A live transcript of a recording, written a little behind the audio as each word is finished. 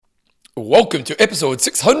Welcome to episode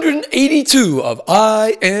 682 of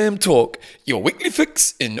I Am Talk, your weekly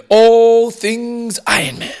fix in all things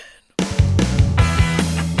Iron Man.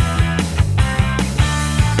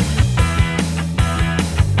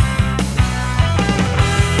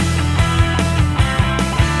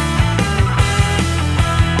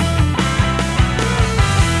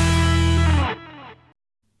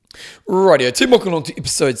 Rightio, team, welcome along to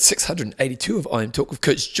episode 682 of I Am Talk with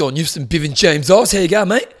Coach John Newsom, Bevan James Oz. How you going,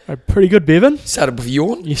 mate? Pretty good, Bevan. Started with a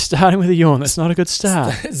yawn. You're starting with a yawn. That's not a good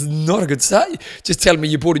start. It's not a good start. Just telling me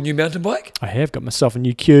you bought a new mountain bike? I have got myself a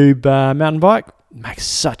new Cube mountain bike. Makes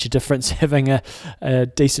such a difference having a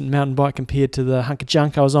decent mountain bike compared to the hunk of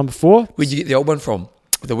junk I was on before. Where'd you get the old one from?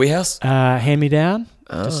 The warehouse? Hand-me-down.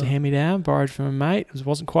 Just a hand-me-down. Borrowed from a mate. It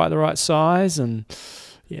wasn't quite the right size, and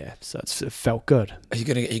yeah, so it felt good. Are you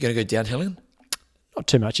gonna go downhilling? Not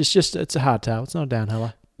too much. It's a hardtail. It's not a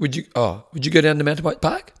downhiller. Would you go down to mountain bike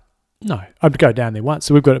park? No, I'd go down there once.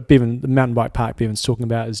 So we've got the mountain bike park Bevan's talking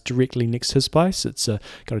about is directly next to his place. It's got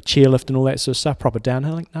a chairlift and all that sort of stuff, proper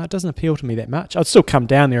downhilling. No, it doesn't appeal to me that much. I'd still come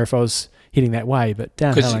down there if I was heading that way, but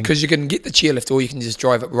downhilling... Because you can get the chairlift, or you can just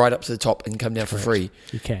drive it right up to the top and come down for free.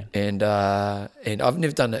 You can. And I've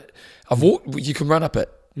never done it. I've walked. You can run up it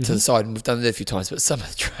to the side, and we've done it a few times, but some of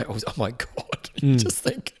the trails, oh my God. You just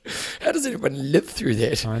think, how does anyone live through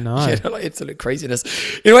that? I know. Like absolute craziness.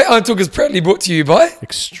 Anyway, I'm Talk is proudly brought to you by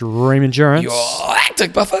Extreme Endurance, your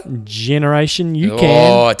Lactic Buffer, Generation UCAN.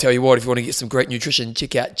 Oh, I tell you what, if you want to get some great nutrition,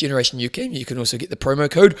 check out Generation UCAN. You can also get the promo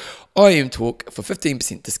code IAMTalk for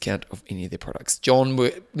 15% discount of any of their products. John,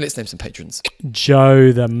 let's name some patrons.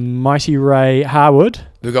 Joe, the Mighty Ray Harwood.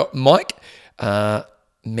 We've got Mike,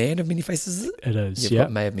 Man of Many Faces. It is, You've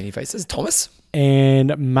got May of Many Faces. Thomas.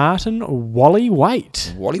 And Martin Wally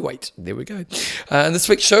Waite. Wally Waite. There we go. And this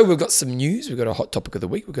week's show, we've got some news. We've got a hot topic of the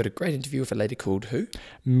week. We've got a great interview with a lady called who?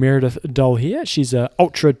 Meredith Dole here. She's an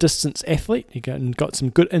ultra distance athlete. You got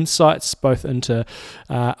some good insights both into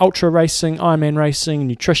ultra racing, Ironman racing,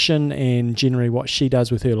 nutrition, and generally what she does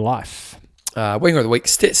with her life. Winger of the week,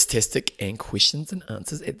 statistic and questions and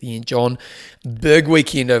answers at the end. John, big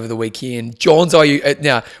weekend over the weekend. John's, are you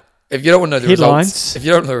now? If you don't want to know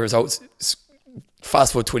the results,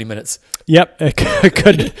 fast forward 20 minutes. Yep, it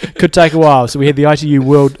could take a while. So we had the ITU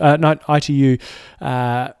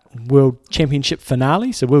World Championship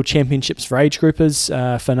finale. So World Championships for age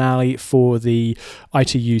groupers, finale for the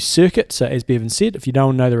ITU circuit. So as Bevan said, if you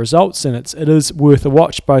don't know the results, and it is worth a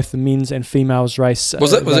watch, both the men's and females race.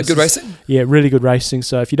 Was it good racing? Yeah, really good racing.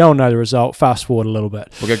 So if you don't know the result, fast forward a little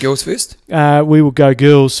bit. We'll go girls first? We will go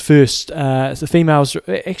girls first. The females,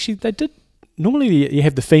 actually they did. Normally you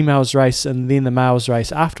have the females race and then the males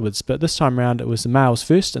race afterwards, but this time around it was the males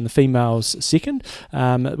first and the females second.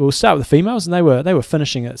 We'll start with the females, and they were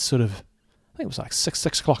finishing at sort of, I think it was like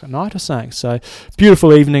 6 o'clock at night or something. So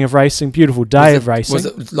beautiful evening of racing, beautiful day of racing. Was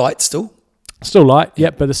it light still? Still light,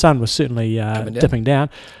 yep, but the sun was certainly dipping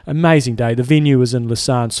down. Amazing day. The venue was in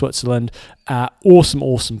Lausanne, Switzerland.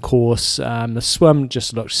 Awesome course. The swim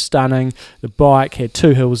just looked stunning. The bike had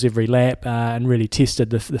 2 hills every lap and really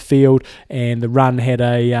tested the field. And the run had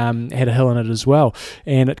a hill in it as well.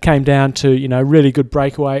 And it came down to really good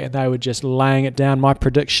breakaway, and they were just laying it down. My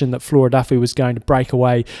prediction that Flora Duffy was going to break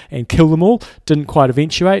away and kill them all didn't quite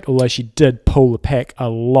eventuate, although she did pull the pack a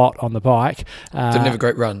lot on the bike. Didn't have a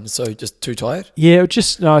great run, so just too tired. Yeah,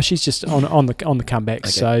 she's just on the comeback. Okay.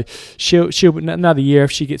 So she'll another year,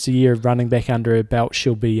 if she gets a year of running back under her belt,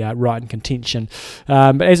 she'll be right in contention.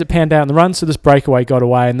 But as it panned out in the run, so this breakaway got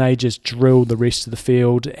away and they just drilled the rest of the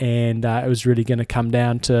field, and it was really going to come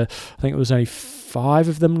down to, I think it was only 5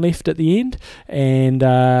 of them left at the end,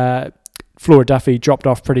 and Flora Duffy dropped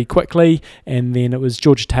off pretty quickly, and then it was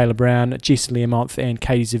Georgia Taylor-Brown, Jessie Learmonth and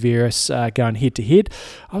Katie Zaveris going head-to-head.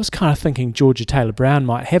 I was kind of thinking Georgia Taylor-Brown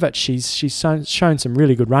might have it. She's shown some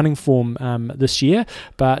really good running form this year,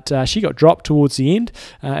 but she got dropped towards the end.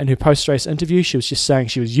 In her post-race interview, she was just saying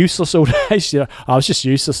she was useless all day. She said, I was just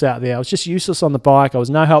useless out there. I was just useless on the bike. I was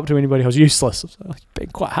no help to anybody. I was useless. You've been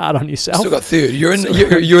quite hard on yourself. Still got third. You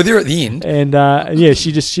were there at the end. And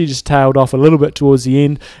she just tailed off a little bit towards the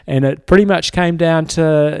end, and it pretty much came down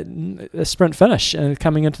to a sprint finish and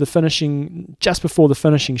coming into the finishing, just before the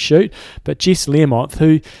finishing chute. But Jess Learmonth,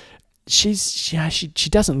 who she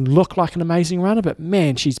doesn't look like an amazing runner, but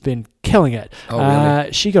man, she's been killing it. Oh,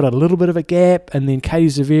 really? She got a little bit of a gap, and then Katie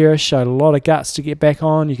Zaveris showed a lot of guts to get back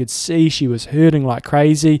on. You could see she was hurting like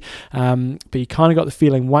crazy, but you kind of got the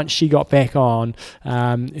feeling once she got back on,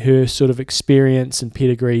 her sort of experience and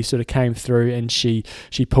pedigree sort of came through, and she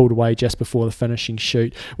pulled away just before the finishing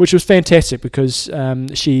chute, which was fantastic because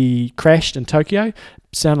she crashed in Tokyo,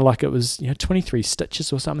 sounded like it was 23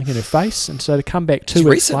 stitches or something in her face, and so to come back 2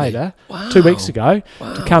 weeks later, 2 weeks ago,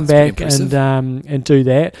 to come back and do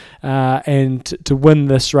that, and to win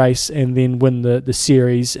this race and then win the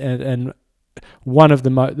series and one of the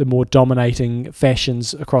more dominating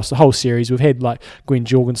fashions across the whole series. We've had like Gwen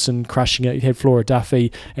Jorgensen crushing it. You had Flora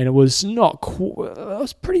Duffy, and it was it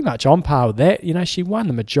was pretty much on par with that. She won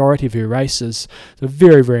the majority of her races. So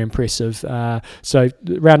very, very impressive. So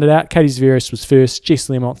rounded out, Katie Zaveris was first, Jess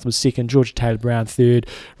Lemonth was second, Georgia Taylor-Brown third.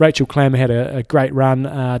 Rachel Clammer had a great run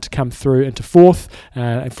to come through into fourth,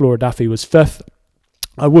 and Flora Duffy was fifth.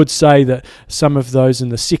 I would say that some of those in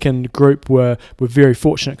the second group were very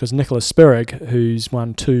fortunate because Nicola Spirig, who's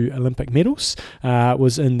won 2 Olympic medals,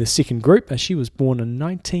 was in the second group. She was born in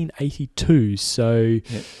 1982, so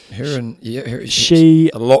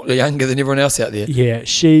she's a lot younger than everyone else out there. Yeah,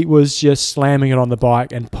 she was just slamming it on the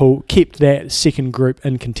bike and kept that second group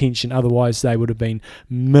in contention. Otherwise, they would have been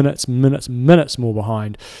minutes more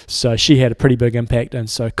behind. So she had a pretty big impact, and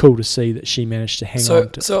so cool to see that she managed to hang on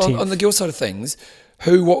to 10th. On the girl side of things,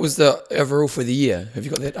 what was the overall for the year? Have you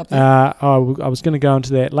got that up there? I was going to go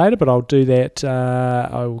into that later, but I'll do that.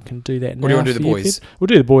 I can do that now. Or do you want to do the boys? We'll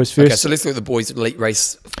do the boys first. Okay, so let's look at the boys' elite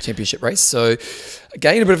race, championship race. So,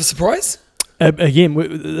 again, a bit of a surprise. Again,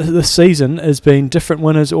 this season has been different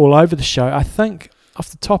winners all over the show. I think, off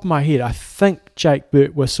the top of my head, I think Jake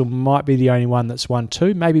Birtwistle might be the only one that's won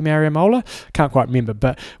 2, maybe Mario Mola, can't quite remember,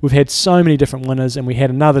 but we've had so many different winners, and we had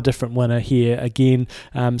another different winner here again,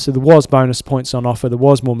 so there was bonus points on offer, there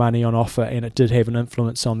was more money on offer, and it did have an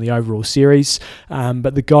influence on the overall series,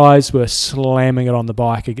 but the guys were slamming it on the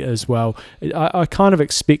bike as well. I kind of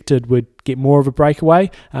expected we'd get more of a breakaway,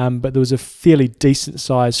 but there was a fairly decent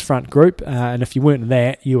sized front group, and if you weren't in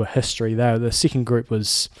that, you were history. The second group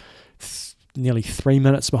was nearly 3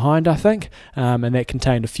 minutes behind, I think, and that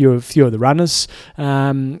contained a few of the runners.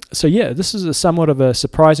 So yeah, this is somewhat of a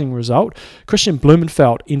surprising result. Christian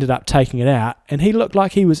Blumenfeld ended up taking it out, and he looked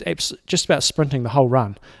like he was just about sprinting the whole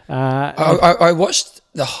run. I watched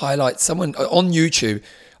the highlights. Someone on YouTube,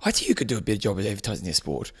 I think you could do a better job of advertising their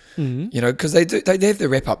sport, because they have their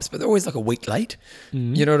wrap-ups, but they're always like a week late,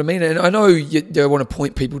 you know what I mean? And I know you don't want to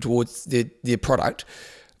point people towards their product,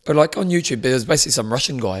 but like on YouTube, there was basically some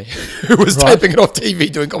Russian guy who was taping it off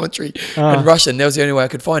TV, doing commentary in Russian. That was the only way I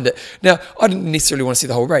could find it. Now, I didn't necessarily want to see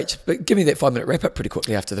the whole race, but give me that 5-minute wrap-up pretty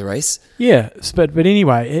quickly after the race. Yeah, but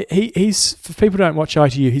anyway, he's, for people who don't watch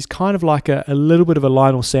ITU, he's kind of like a little bit of a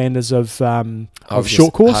Lionel Sanders of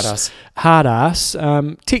short course. Hard ass.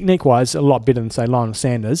 Technique-wise, a lot better than, say, Lionel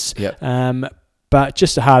Sanders. Yep. But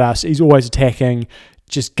just a hard ass. He's always attacking,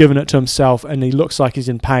 just giving it to himself, and he looks like he's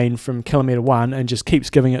in pain from kilometre 1 and just keeps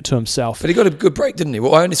giving it to himself. But he got a good break, didn't he?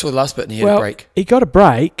 Well, I only saw the last bit and he had a break. He got a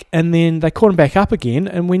break, and then they caught him back up again,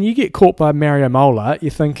 and when you get caught by Mario Mola,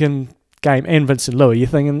 you're thinking game, and Vincent Louis, you're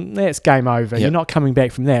thinking that's game over. Yep. You're not coming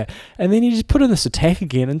back from that. And then he just put in this attack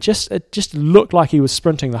again, and it just looked like he was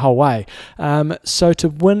sprinting the whole way. So to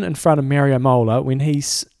win in front of Mario Mola when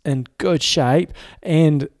he's in good shape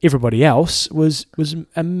and everybody else was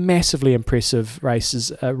a massively impressive race.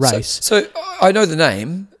 So I know the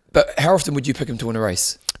name, but how often would you pick him to win a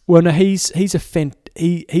race? Well, no, he's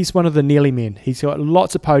one of the nearly men. He's got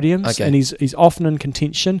lots of podiums, and he's often in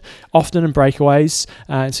contention, often in breakaways.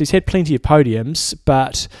 So he's had plenty of podiums,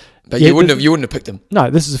 but you wouldn't have picked him. No,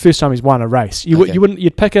 this is the first time he's won a race.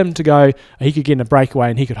 You'd pick him to go. He could get in a breakaway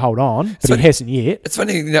and he could hold on, but he hasn't yet. It's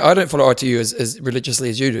funny. I don't follow ITU as religiously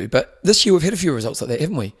as you do, but this year we've had a few results like that,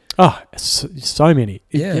 haven't we? Oh, so many.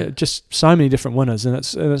 Just so many different winners, and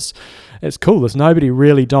it's cool. There's nobody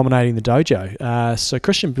really dominating the dojo. So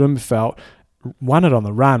Christian Blumenfeld won it on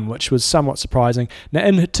the run, which was somewhat surprising. Now,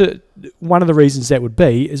 one of the reasons that would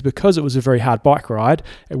be is because it was a very hard bike ride,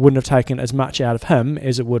 it wouldn't have taken as much out of him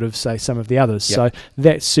as it would have, say, some of the others. Yep. So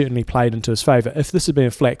that certainly played into his favour. If this had been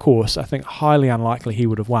a flat course, I think highly unlikely he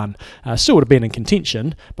would have won. Still would have been in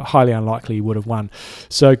contention, but highly unlikely he would have won.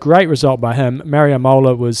 So great result by him. Mario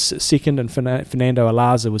Mola was second and Fernando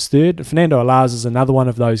Alaza was third. Fernando Alaza is another one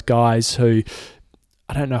of those guys who,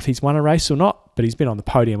 I don't know if he's won a race or not, but he's been on the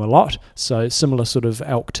podium a lot. So similar sort of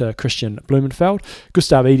elk to Christian Blumenfeld.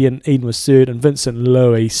 Gustav Eden was third, and Vincent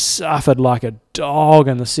Louis suffered like a dog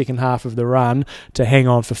in the second half of the run to hang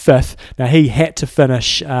on for fifth. Now he had to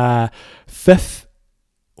finish fifth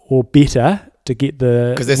or better to get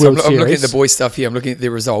the World Series. I'm looking at the boys stuff here. I'm looking at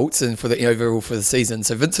their results and for the overall for the season.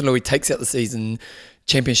 So Vincent Louis takes out the season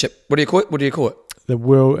championship. What do you call it? The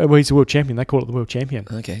world. Well, he's a world champion. They call it the world champion.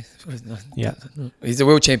 Okay. Yeah. He's a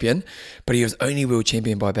world champion, but he was only world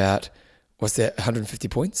champion by about what's that, 150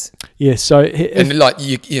 points? Yeah, so... And like,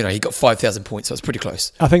 you know, he got 5,000 points, so it's pretty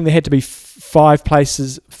close. I think there had to be 6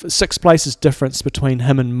 places difference between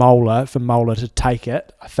him and Mola for Mola to take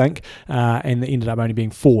it, I think, and it ended up only being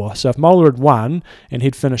 4. So if Mola had won and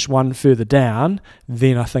he'd finished 1 further down,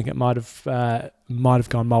 then I think it might have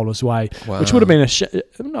gone Mola's way, which would have been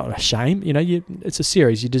not a shame. You know, it's a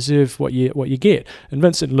series. You deserve what you get. And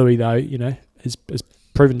Vincent Luis, though, you know, is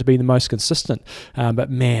proven to be the most consistent.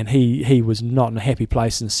 But man, he was not in a happy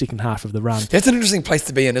place in the second half of the run. That's an interesting place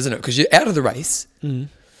to be in, isn't it? Because you're out of the race,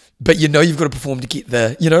 but you know you've got to perform to get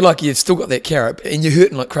the, you know, like you've still got that carrot and you're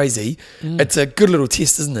hurting like crazy. It's a good little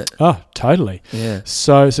test, isn't it? Oh, totally. Yeah.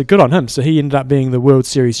 So good on him. So he ended up being the World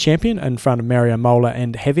Series champion in front of Mario Mola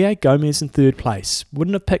and Javier Gomez in third place.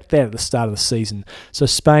 Wouldn't have picked that at the start of the season. So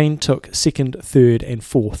Spain took second, third and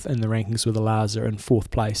fourth in the rankings with Alaza in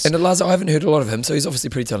fourth place. And Alaza, I haven't heard a lot of him, so he's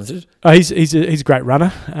obviously pretty talented. He's a great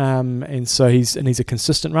runner, and so he's a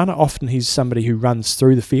consistent runner. Often he's somebody who runs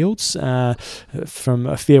through the fields from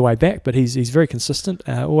a fair way back, but he's very consistent,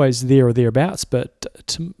 always there or thereabouts. But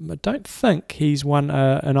I don't think he's won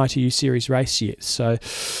an ITU series race yet. So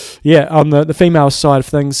yeah, on the female side of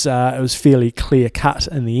things, it was fairly clear cut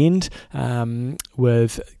in the end,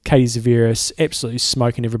 with Katie Zaveris absolutely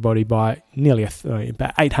smoking everybody by nearly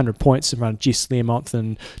about 800 points in front of Jess Learmonth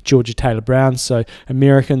and Georgia Taylor-Brown. So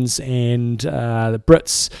Americans and the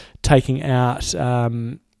Brits taking out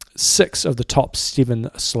 6 of the top 7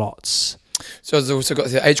 slots. So there's also got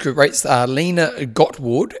the age group rates. Lena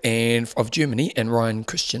Gottwald of Germany and Ryan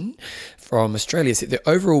Christian from Australia set their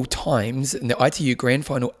overall times in the ITU Grand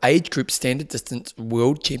Final age group standard distance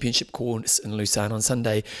World Championship course in Lausanne on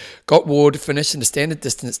Sunday. Gottwald finished in a standard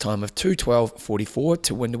distance time of 2:12.44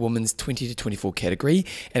 to win the women's 20 to 24 category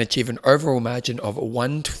and achieve an overall margin of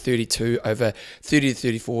 1:32 over 30 to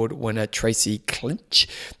 34 winner Tracy Clinch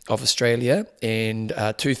of Australia and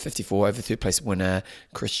 2:54 over third place winner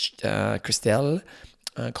Christelle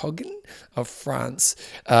Coggin of France.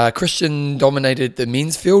 Christian dominated the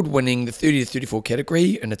men's field, winning the 30 to 34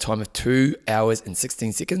 category in a time of 2 hours and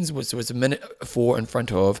 16 seconds, which was a minute 4 in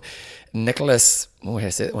front of Nicholas, how do I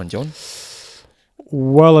say that one, John?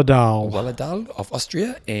 Walladal of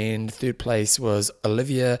Austria, and third place was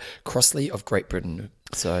Olivia Crossley of Great Britain.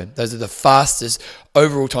 So those are the fastest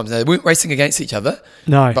overall times. Now, they weren't racing against each other.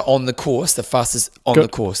 No. But on the course, the fastest the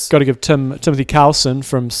course. Got to give Timothy Carlson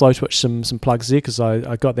from Slow Twitch some plugs there, because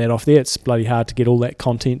I got that off there. It's bloody hard to get all that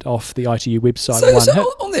content off the ITU website So hit.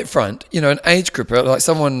 On that front, you know, an age grouper, like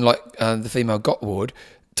someone like the female Gottwald,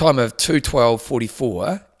 time of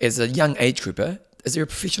 2:12.44 as a young age grouper, is there a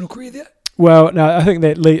professional career there? Well, no, I think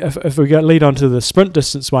that if we lead on to the sprint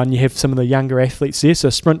distance one, you have some of the younger athletes there. So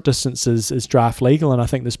sprint distance is draft legal, and I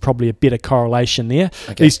think there's probably a better correlation there.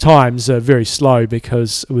 Okay. These times are very slow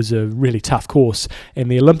because it was a really tough course. And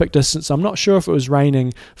the Olympic distance, I'm not sure if it was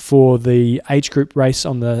raining for the age group race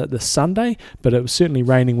on the Sunday, but it was certainly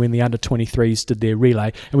raining when the under-23s did their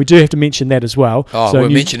relay. And we do have to mention that as well. Oh, so we're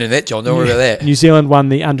mentioning that, John. Don't worry about that. New Zealand won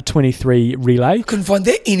the under-23 relay. Couldn't find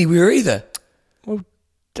that anywhere either. Well,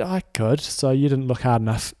 I could, so you didn't look hard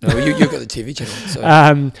enough. No, you've got the TV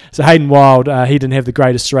channel. So Hayden Wild, he didn't have the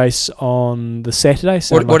greatest race on the Saturday.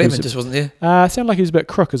 What happened? Just wasn't there? Sounded like he was a bit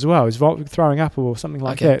crook as well. He was throwing up or something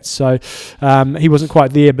like that. So he wasn't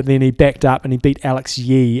quite there, but then he backed up and he beat Alex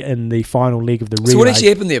Yee in the final leg of the relay. So what actually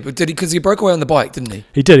happened there? Because he broke away on the bike, didn't he?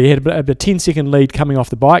 He did. He had a 10-second lead coming off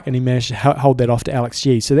the bike, and he managed to hold that off to Alex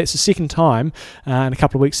Yee. So that's the second time in a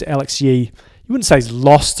couple of weeks that Alex Yee, you wouldn't say he's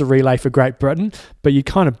lost the relay for Great Britain, but you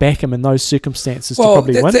kind of back him in those circumstances to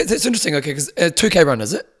probably win. That's interesting, okay, because 2K run,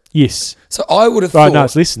 is it? Yes. So I would have thought... No,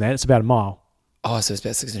 it's less than that. It's about a mile. Oh, so it's about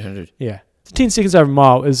 1,600. Yeah. 10 seconds over a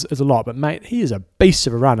mile is a lot, but mate, he is a beast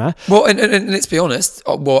of a runner. Well, and let's be honest,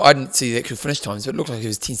 I didn't see the actual finish times, but it looked like he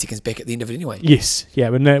was 10 seconds back at the end of it anyway. Yes,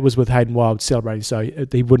 yeah, and that was with Hayden Wild celebrating, so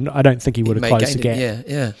he wouldn't. I don't think he would have closed the gap.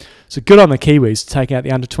 Yeah. So good on the Kiwis taking out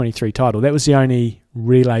the under-23 title. That was the only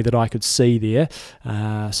relay that I could see there.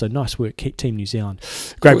 So nice work, Team New Zealand.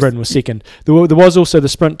 Great Britain was second. There was also the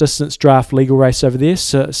sprint distance draft legal race over there.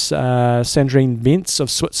 So, Sandrine Bentz of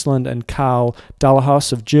Switzerland and Karl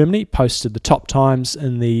Dahlhaus of Germany posted the top times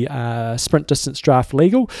in the sprint distance draft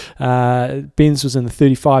legal. Benz was in the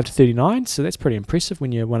 35 to 39, so that's pretty impressive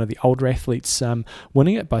when you're one of the older athletes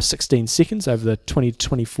winning it by 16 seconds over the 20 to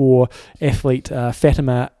 24 athlete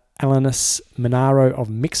Fatima Alanis Minaro of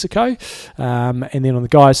Mexico. And then on the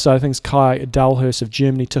guys' side of things, Kai Dahlhurst of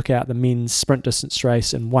Germany took out the men's sprint distance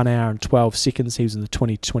race in 1 hour and 12 seconds. He was in the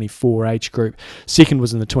 20 to 24 age group. Second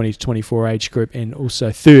was in the 20 to 24 age group, and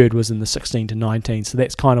also third was in the 16 to 19. So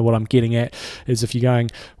that's kind of what I'm getting at, is if we're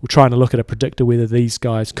trying to look at a predictor whether these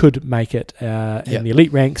guys could make it in the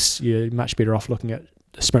elite ranks, you're much better off looking at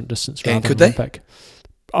the sprint distance rather than Olympic.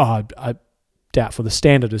 I doubtful. The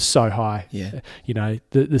standard is so high. Yeah.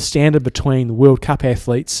 The standard between the World Cup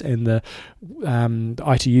athletes and the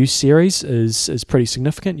ITU series is pretty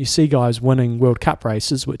significant. You see guys winning World Cup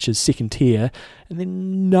races, which is second tier, and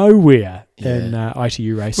then nowhere in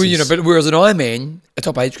ITU races. Well, but whereas an Ironman, a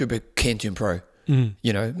top age group can turn pro. Maybe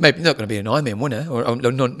not going to be an Ironman winner or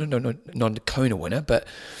non-Kona winner, but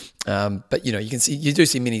you do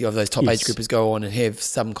see many of those top age groupers go on and have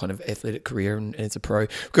some kind of athletic career and as a pro.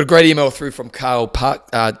 We've got a great email through from Carl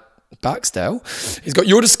Barksdale. He's got,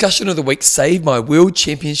 your discussion of the week saved my world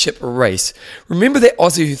championship race. Remember that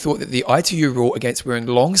Aussie who thought that the ITU rule against wearing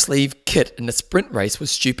long sleeve kit in the sprint race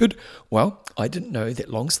was stupid? Well, I didn't know that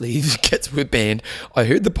long sleeve kits were banned. I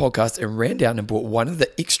heard the podcast and ran down and bought one of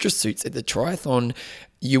the extra suits at the triathlon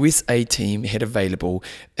USA team had available,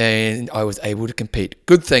 and I was able to compete.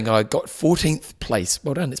 Good thing I got 14th place.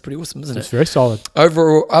 Well done. That's pretty awesome, isn't it? It's very solid.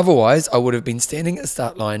 Otherwise, I would have been standing at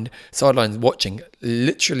the sidelines watching,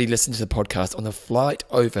 literally listened to the podcast on the flight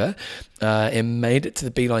over, and made it to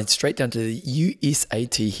the beeline straight down to the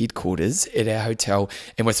USAT headquarters at our hotel,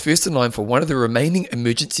 and was first in line for one of the remaining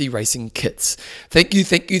emergency racing kits. Thank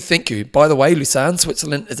you. By the way, Lausanne,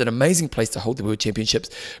 Switzerland is an amazing place to hold the World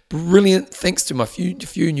Championships. Brilliant. Thanks to my few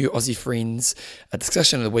new Aussie friends. A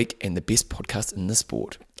discussion of the week and the best podcast in the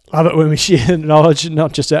sport. Love it when we share knowledge,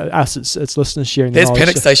 not just us, it's listeners sharing the knowledge. There's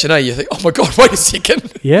Panic Station, You think, oh my God, wait a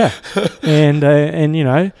second. Yeah. And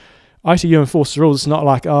ITU enforce the rules. It's not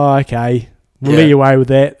like, okay, we'll let you away with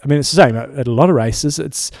that. I mean, it's the same at a lot of races.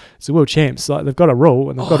 It's the world champs. Like, they've got a rule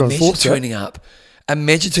and they've got to enforce it.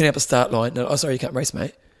 Imagine turning up a start line. No, sorry, you can't race,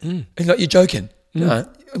 mate. And you're joking. No.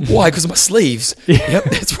 Why? Because of my sleeves. Yep,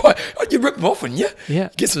 that's right. Oh, you'd rip them off, wouldn't you? Yeah.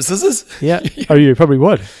 Get some scissors. Yeah. Oh, you probably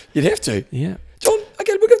would. You'd have to. Yeah. John,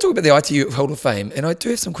 okay, we're going to talk about the ITU Hall of Fame, and I do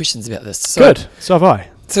have some questions about this. Good. So have I.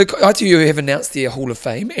 So ITU have announced their Hall of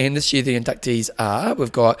Fame, and this year the inductees are,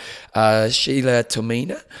 we've got Sheila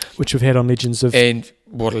Tomina. Which we've had on Legends of... And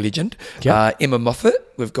what a legend. Yep. Emma Moffat.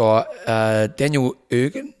 We've got Daniel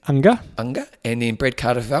Unger, and then Brad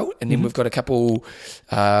Carterfeld, and then we've got a couple...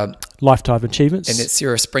 Lifetime achievements. And it's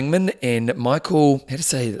Sarah Springman and Michael... How to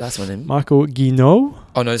say the last one? Michael Guinaud.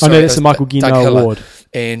 Oh, no, sorry. That's the Michael Guinaud Award.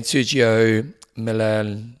 And Sergio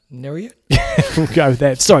Milanerio. We'll go with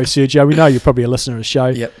that. Sorry, Sergio. We know you're probably a listener of the show.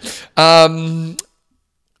 Yep.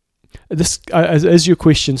 This is your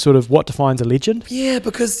question sort of what defines a legend? Yeah,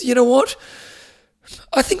 because you know what?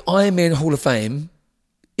 I think Ironman Hall of Fame,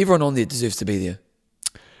 everyone on there deserves to be there.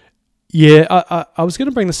 Yeah, I was going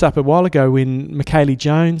to bring this up a while ago when Michaeli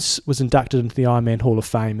Jones was inducted into the Ironman Hall of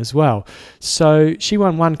Fame as well. So she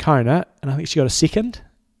won one Kona, and I think she got a second.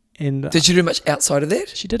 And did she do much outside of that?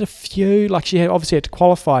 She did a few. Like she obviously had to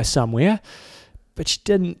qualify somewhere, but she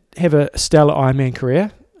didn't have a stellar Ironman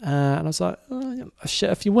career. And I was like,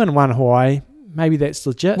 if you win one Hawaii, maybe that's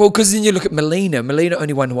legit. Well, because then you look at Molina. Molina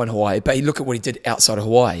only won one Hawaii, but you look at what he did outside of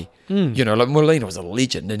Hawaii. Like Molina was a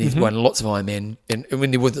legend, and he's won lots of Ironman, and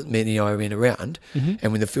when there wasn't many Ironman around,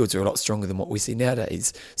 and when the fields are a lot stronger than what we see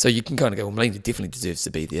nowadays. So you can kind of go, well, Molina definitely deserves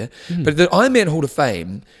to be there. But the Ironman Hall of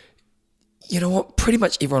Fame, you know what? Pretty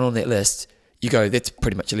much everyone on that list, you go, that's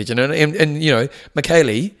pretty much a legend. And you know,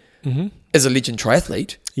 Michaeli is a legend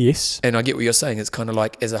triathlete. Yes. And I get what you're saying. It's kind of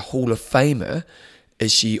like as a Hall of Famer,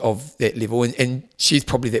 is she of that level? And she's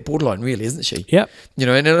probably that borderline, really, isn't she? Yep. You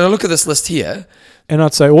know, and I look at this list here. And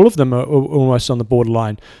I'd say all of them are almost on the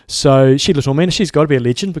borderline. So Sheila Tormina, she's got to be a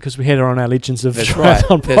legend because we had her on our Legends of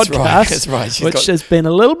Triathlon podcast. That's right. Which has been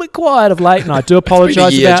a little bit quiet of late, and I do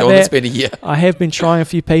apologise about John, that. It's been a year. I have been trying a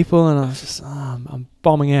few people, and I was just, I'm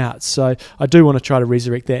bombing out. So I do want to try to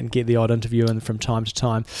resurrect that and get the odd interview in from time to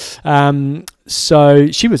time. So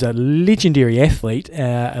she was a legendary athlete,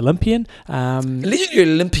 Olympian. Legendary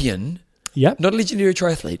Olympian? Yep. Not a legendary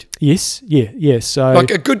triathlete? Yes. Yeah. So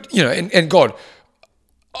like a good, you know, and God...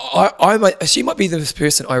 she might be the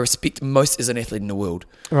person I respect most as an athlete in the world.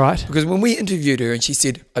 Right. Because when we interviewed her and she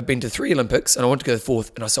said, I've been to 3 Olympics and I want to go to the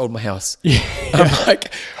 4th and I sold my house. Yeah. I'm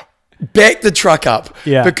like, back the truck up.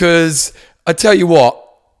 Yeah. Because I tell you what,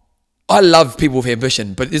 I love people with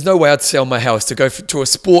ambition, but there's no way I'd sell my house to go to a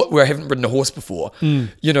sport where I haven't ridden a horse before.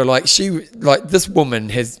 You know, like this woman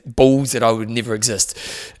has balls that I would never exist,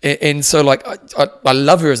 and so like I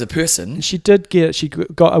love her as a person. She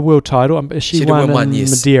got a world title. She won in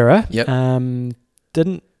Madeira. Yep.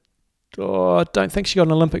 I don't think she got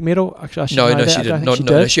an Olympic medal. Actually, no, she didn't.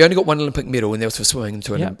 No, she only got one Olympic medal, and that was for swimming and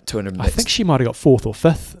 200 meters. I think she might have got 4th or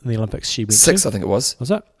 5th in the Olympics. She went 6th, I think it was.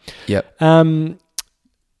 Was it? Yep.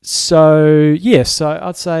 So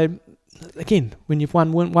I'd say, again, when you've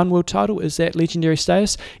won one world title, is that legendary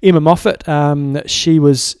status? Emma Moffat, she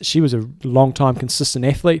was a long time consistent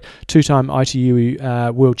athlete, 2-time ITU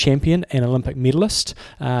world champion and Olympic medalist.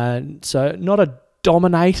 So not a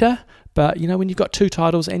dominator, but you know, when you've got 2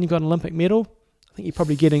 titles and you've got an Olympic medal, I think you're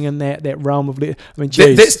probably getting in that realm of. I mean,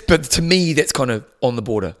 geez. But to me, that's kind of on the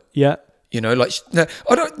border. Yeah. You know, like no,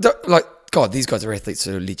 I don't like. God, these guys are athletes,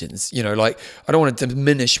 are legends. You know, like I don't want to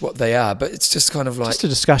diminish what they are, but it's just kind of like just a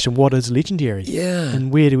discussion. What is legendary? Yeah.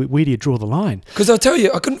 And where do you draw the line? Because I'll tell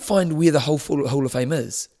you, I couldn't find where the whole Hall of Fame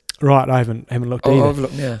is. Right, I haven't looked either. I've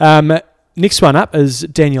looked now. Next one up is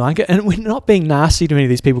Daniel Unger, and we're not being nasty to any of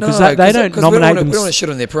these people because they don't nominate them. We don't want to shit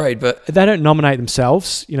on their parade, but they don't nominate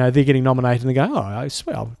themselves. You know, they're getting nominated and they go, "Oh, I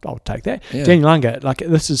swear, I'll take that." Yeah. Daniel Unger, like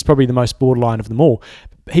this is probably the most borderline of them all.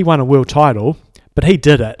 He won a world title, but he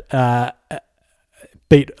did it.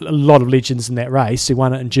 Beat a lot of legends in that race. He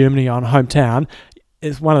won it in Germany on hometown.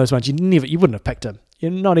 It's one of those ones you wouldn't have picked him. You're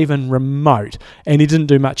not even remote, and he didn't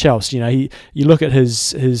do much else. You know, you look at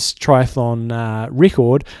his triathlon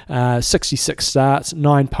record: 66 starts,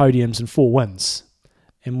 9 podiums, and 4 wins.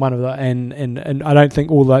 And one of the and I don't think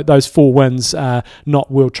all those 4 wins are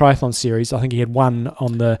not World Triathlon Series. I think he had one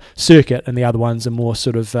on the circuit, and the other ones are more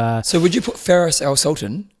sort of. So would you put Faris Al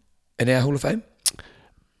Sultan in our Hall of Fame?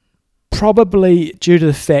 Probably due to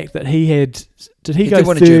the fact that he had. Did he go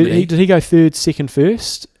third? Did he go third, second,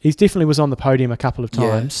 first? He definitely was on the podium a couple of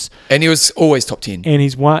times, and he was always top 10. And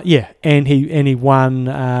he's won, and he won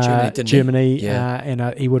Germany,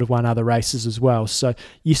 and he would have won other races as well. So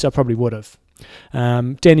yes, I probably would have.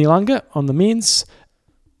 Daniel Unger on the men's.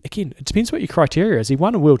 Again, it depends what your criteria is. He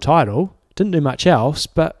won a world title, didn't do much else,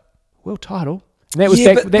 but world title. And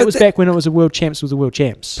that was back when it was a world champs was a world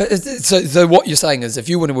champs. But so what you're saying is, if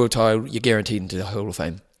you win a world title, you're guaranteed into the Hall of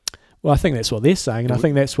Fame. Well, I think that's what they're saying, and I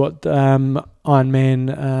think that's what Ironman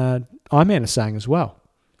is saying as well,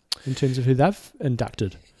 in terms of who they've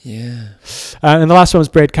inducted. Yeah. And the last one was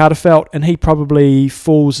Brad Carterfelt, and he probably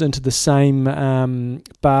falls into the same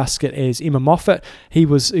basket as Emma Moffat. He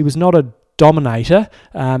was not a dominator.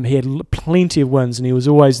 He had plenty of wins, and he was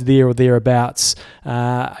always there or thereabouts.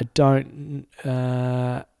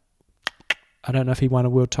 I don't know if he won a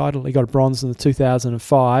world title. He got a bronze in the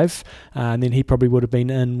 2005, and then he probably would have been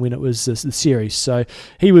in when it was the series. So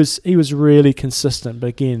he was really consistent, but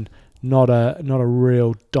again, not a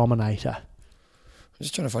real dominator. I'm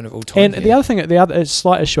just trying to find it all time. And the other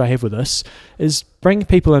slight issue I have with this is bringing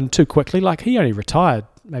people in too quickly. Like he only retired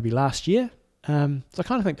maybe last year. So I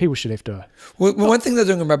kind of think people should have to. Well, one thing they're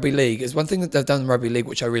doing in rugby league is one thing that they've done in rugby league,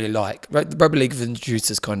 which I really like. Right, the rugby league have introduced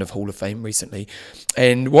this kind of Hall of Fame recently,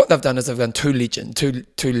 and what they've done is they've done two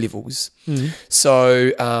levels. Mm-hmm.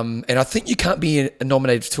 So, and I think you can't be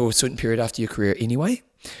nominated to a certain period after your career anyway.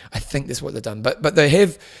 I think that's what they've done. But they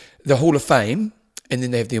have the Hall of Fame, and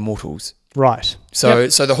then they have the Immortals. Right. So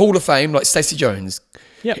the Hall of Fame, like Stacey Jones.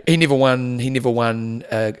 Yeah. He never won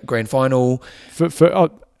a grand final. For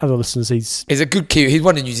other listeners, he's a good Kiwi. He's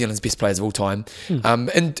one of New Zealand's best players of all time.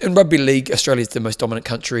 And in rugby league, Australia's the most dominant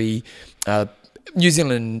country. New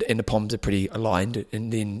Zealand and the Poms are pretty aligned,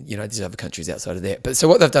 and then there's other countries outside of that. But so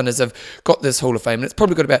what they've done is they've got this Hall of Fame, and it's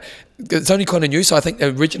probably got it's only kind of new. So I think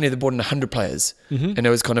originally they brought in 100 players, and it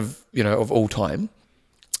was kind of of all time.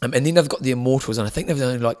 And then they've got the Immortals, and I think they've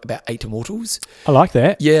only like about 8 Immortals. I like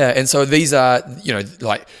that. Yeah, and so these are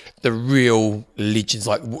like the real legends,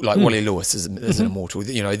 like Wally Lewis is an Immortal. In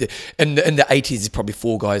the 80s, there's probably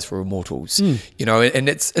 4 guys for Immortals. And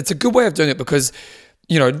it's a good way of doing it because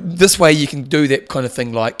this way you can do that kind of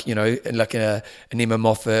thing, like like an Emma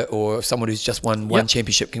Moffat or someone who's just won one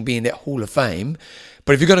championship can be in that Hall of Fame.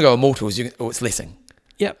 But if you're going to go Immortals, it's Lessing.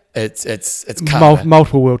 Yep, it's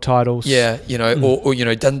multiple world titles. Yeah, or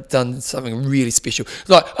done something really special.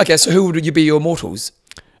 Like, okay, so who would you be your Immortals?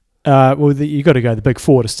 You got to go the big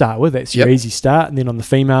 4 to start with. That's your easy start, and then on the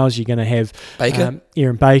females, you're going to have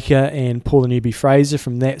Erin Baker and Paula Newby-Fraser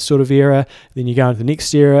from that sort of era. Then you go into the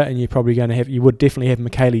next era, and you're probably going to you would definitely have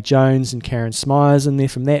Michaela Jones and Karen Smyers in there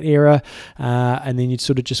from that era, and then you'd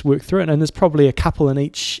sort of just work through it. And there's probably a couple in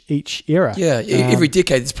each era. Yeah, every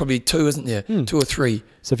decade there's probably 2, isn't there? 2 or 3.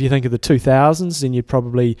 So if you think of the 2000s, then you'd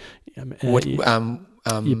probably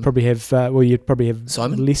You'd probably have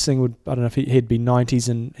Simon Lessing. I don't know if he'd be 90s,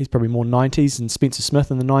 and he's probably more 90s, and Spencer Smith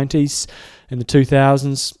in the 90s, in the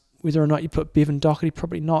 2000s. Whether or not you put Bevan Doherty,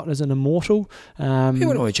 probably not as an immortal. He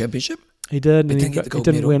won a championship. He did, and he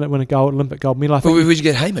didn't win an Olympic gold medal. I think. But where'd you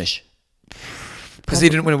get Hamish? Because he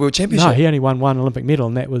didn't win a world championship. No, he only won one Olympic medal,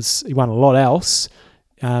 and he won a lot else.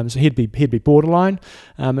 So he'd be borderline.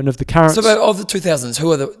 And of the current, so of the 2000s,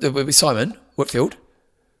 who are Simon Whitfield?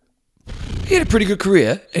 He had a pretty good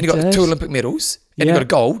career, and he got 2 Olympic medals, and he got a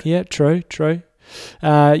gold. Yeah, true. You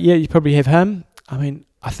probably have him. I mean,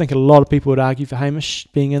 I think a lot of people would argue for Hamish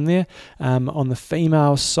being in there. On the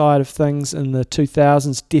female side of things, in the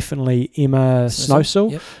 2000s, definitely Emma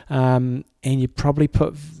Snowsill. Yep. And you probably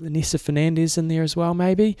put Vanessa Fernandez in there as well,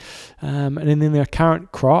 maybe. And then their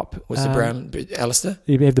current crop. Was the Brown Alistair?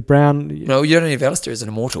 You'd have the Brown. No, you don't have Alistair as an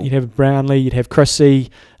immortal. You'd have Brownlee. You'd have Chrissy.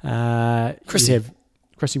 You'd have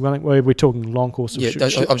Chrissy Welling. Well, we're talking long course or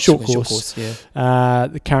short course. Yeah.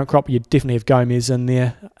 The current crop, you'd definitely have Gomez in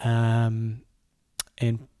there.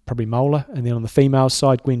 And probably Mola. And then on the female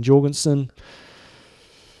side, Gwen Jorgensen.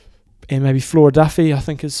 And maybe Flora Duffy, I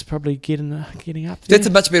think, is probably getting up there. That's a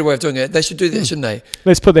much better way of doing it. They should do that, shouldn't they?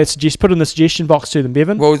 Let's put in the suggestion box to them,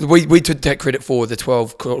 Bevan. Well, we took take credit for the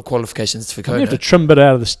 12 qualifications for Kona. We have to trim bit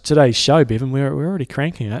out of today's show, Bevan. We're already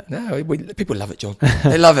cranking it. No, people love it, John.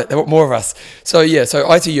 They love it. They want more of us. So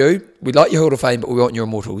ITU, we like your Hall of Fame, but we want your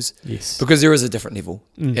immortals. Yes. Because there is a different level.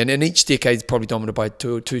 And in each decade is probably dominated by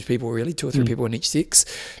two or three people in each sex.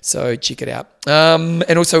 So check it out.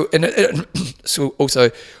 And also,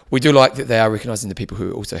 we do like that they are recognising the people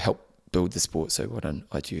who also help build the sport. So well done,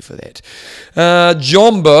 ITU, for that.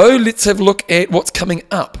 Jumbo, let's have a look at what's coming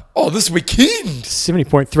up. Oh, this weekend.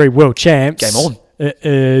 70.3 World Champs. Game on. It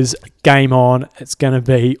is game on. It's going to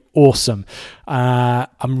be awesome.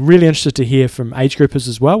 I'm really interested to hear from age groupers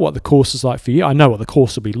as well, what the course is like for you. I know what the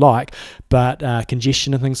course will be like, but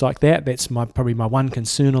congestion and things like that, that's probably my one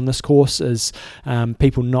concern on this course is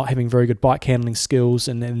people not having very good bike handling skills,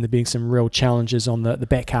 and then there being some real challenges on the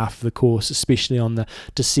back half of the course, especially on the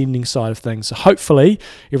descending side of things. So hopefully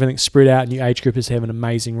everything's spread out and you age groupers have an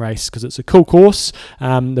amazing race, because it's a cool course.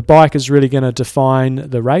 The bike is really going to define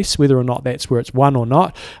the race, whether or not that's where it's won or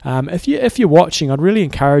not. If you're watching, I'd really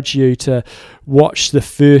encourage you to watch the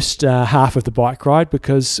first half of the bike ride,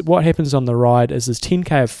 because what happens on the ride is there's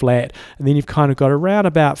 10k of flat, and then you've kind of got around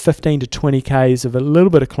about 15 to 20k's of a little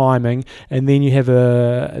bit of climbing, and then you have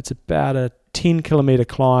it's about a 10 kilometre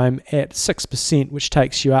climb at 6%, which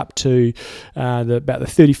takes you up to about the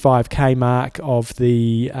 35k mark of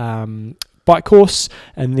the bike course,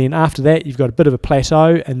 and then after that you've got a bit of a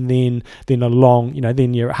plateau, and then a long,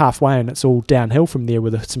 then you're halfway and it's all downhill from there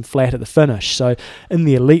with some flat at the finish. So in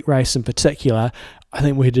the elite race in particular, I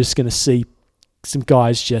think we're just going to see some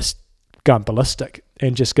guys just going ballistic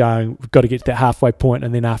and just going, we've got to get to that halfway point,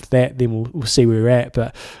 and then after that, then we'll see where we're at.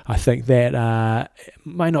 But I think that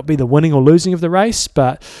may not be the winning or losing of the race,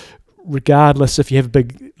 but regardless, if you have a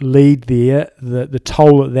big lead there, the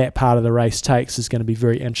toll that part of the race takes is going to be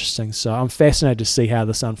very interesting. So I'm fascinated to see how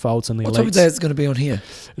this unfolds in the elites. What time of day is it going to be on here?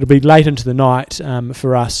 It'll be late into the night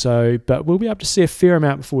for us, but we'll be able to see a fair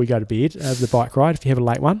amount before we go to bed of the bike ride if you have a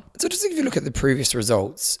late one. It's interesting if you look at the previous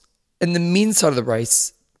results. In the men's side of the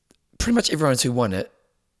race, pretty much everyone who won it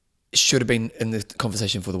should have been in the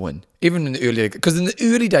conversation for the win, even in the early, because in the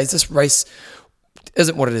early days, this race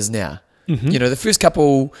isn't what it is now. Mm-hmm. The first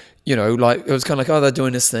couple, like it was kind of like, they're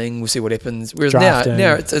doing this thing, we'll see what happens. Whereas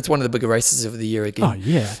now it's one of the bigger races of the year again. Oh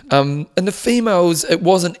yeah. And the females, it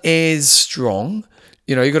wasn't as strong.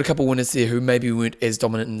 You got a couple winners there who maybe weren't as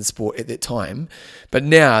dominant in the sport at that time, but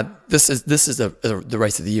now this is the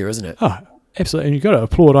race of the year, isn't it? Oh, absolutely. And you've got to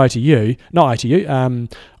applaud Ironman.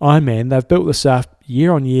 They've built this up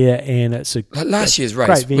year on year, and it's last year's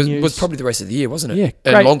race was probably the race of the year, wasn't it? Yeah,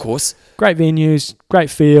 and long course, great venues, great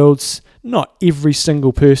fields. Not every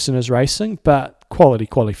single person is racing, but quality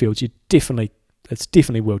fields. It's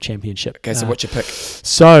definitely World Championship. Okay, so what's your pick?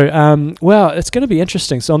 So, it's going to be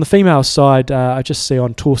interesting. So on the female side, I just see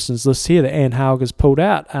on Torsten's list here that Anne Hauger's pulled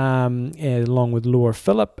out, along with Laura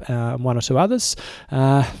Phillip, and one or two others.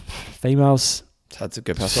 Females. It's hard to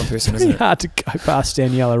go past one person, isn't it? Hard to go past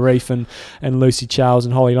Daniela Reef and Lucy Charles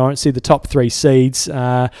and Holly Lawrence. See the top three seeds.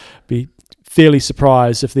 Be fairly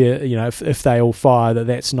surprised if they're, if they all fire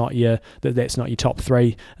that's not your top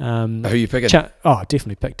three. Who are you picking?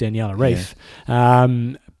 Definitely pick Daniela Reef. Yeah.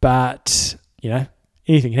 But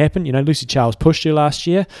anything can happen. Lucy Charles pushed her last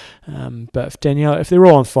year, but if they're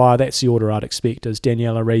all on fire, that's the order I'd expect, is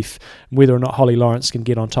Daniela Ryf. Whether or not Holly Lawrence can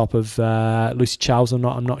get on top of Lucy Charles or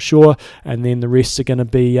not, I'm not sure. And then the rest are going to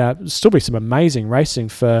be still be some amazing racing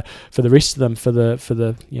for the rest of them for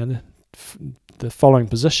the following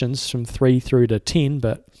positions from 3 through to 10.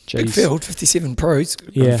 But big field, 57 pros,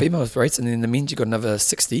 females race, and then the men's you've got another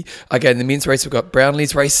 60. Okay, in the men's race we've got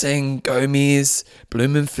Brownlee's racing, Gomez,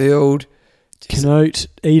 Blumenfeld, Canute,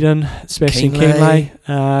 Eden, Sebastian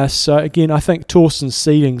Kienle. So again, I think Torsten's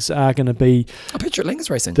seedings are going to be. Patrick Langer's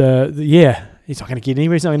racing. He's not going to get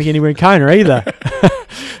anywhere. He's not going to get anywhere in Kona either.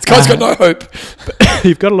 This guy's got no hope. But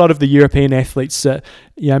you've got a lot of the European athletes that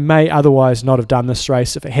may otherwise not have done this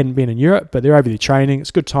race if it hadn't been in Europe, but they're over there training.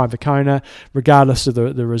 It's a good time for Kona, regardless of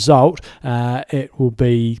the result. It will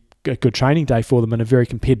be a good training day for them in a very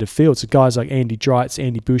competitive field. So guys like Andy Dreitz,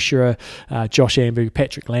 Andy Bucherer, Josh Amberger,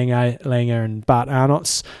 Patrick Langer and Bart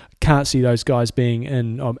Arnott's, can't see those guys being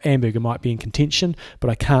in. Amberger might be in contention,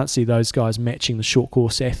 but I can't see those guys matching the short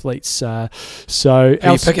course athletes. Who are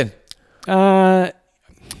you picking?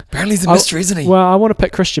 Brownlee's a mystery, isn't he? Well, I want to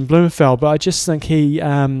pick Christian Blumenfeld, but I just think he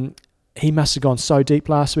must have gone so deep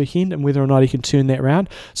last weekend, and whether or not he can turn that around.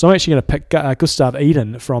 So I'm actually going to pick Gustav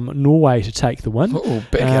Eden from Norway to take the win. Oh,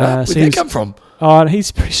 back it up. Where'd that come from? Oh,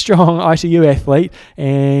 he's a pretty strong ITU athlete,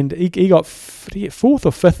 and he got fourth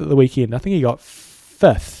or fifth at the weekend. I think he got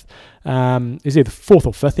fifth. Is either fourth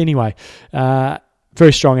or fifth anyway.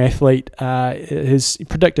 Very strong athlete. His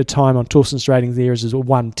predicted time on Torsten's ratings there is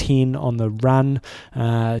 1:10 on the run.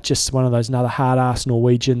 Just one of those another hard-ass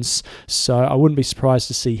Norwegians. So I wouldn't be surprised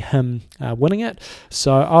to see him winning it.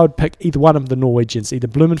 So I would pick either one of the Norwegians, either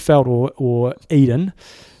Blumenfeld or Eden.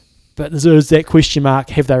 But there's that question mark,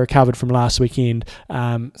 have they recovered from last weekend?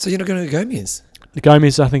 So you're not going to go Gomez? The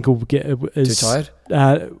Gomez, I think, too tired?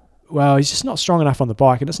 Well, he's just not strong enough on the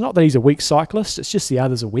bike, and it's not that he's a weak cyclist; it's just the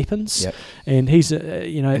others are weapons. Yep. And he's,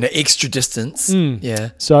 in an extra distance.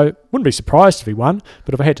 Yeah. So wouldn't be surprised if he won,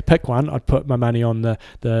 but if I had to pick one, I'd put my money on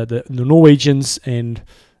the Norwegians, and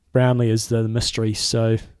Brownlee is the mystery.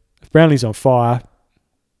 So if Brownlee's on fire,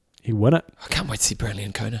 he'll win it. I can't wait to see Brownlee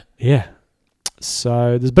in Kona. Yeah.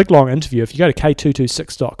 So there's a big long interview. If you go to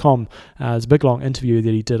k226.com, there's a big long interview that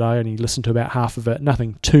he did. I only listened to about half of it.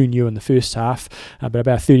 Nothing too new in the first half, but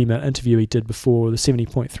about a 30-minute interview he did before the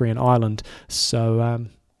 70.3 in Ireland. So,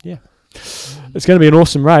 it's going to be an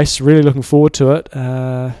awesome race. Really looking forward to it.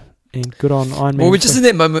 And good on Ironman. Well, we're just in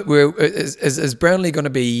that moment where is Brownlee going to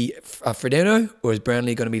be Frodeno or is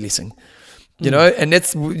Brownlee going to be Lessing? And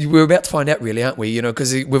we're about to find out, really, aren't we?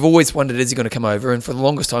 Because we've always wondered, is he going to come over? And for the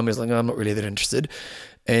longest time, he was like, I'm not really that interested.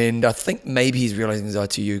 And I think maybe he's realising his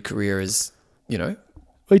ITU career is, Well,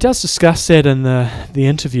 he does discuss that in the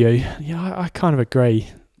interview. I kind of agree.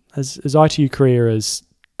 His ITU career is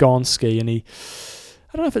gone ski, and I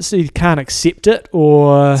don't know if it's he can't accept it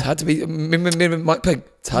or... It's hard to be... Remember Mike Pigg?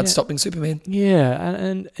 It's hard to stop being Superman. Yeah,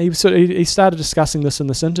 and he started discussing this in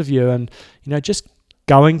this interview, and, just...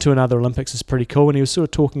 going to another Olympics is pretty cool, and he was sort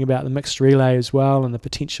of talking about the mixed relay as well and the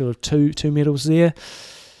potential of two medals there.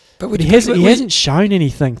 But he hasn't shown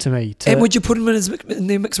anything to me. And would you put him in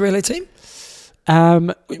the mixed relay team?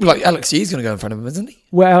 Like Alex Yee's going to go in front of him, isn't he?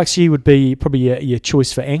 Well, Alex Yee would be probably your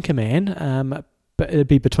choice for anchorman, but it'd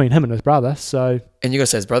be between him and his brother. So, and you got to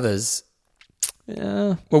say his brother's.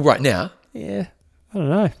 Well, right now. Yeah, I don't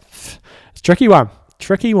know. It's a tricky one.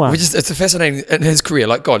 It's a fascinating in his career.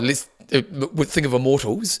 Like God, let's. Think of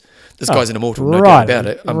immortals. This guy's an immortal, no doubt about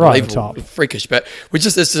it. Unbelievable, freakish. But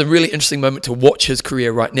this is a really interesting moment to watch his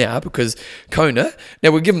career right now because Kona.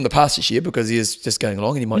 Now we'll give him the pass this year because he is just going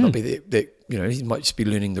along and he might not be he might just be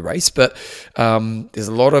learning the race. But there's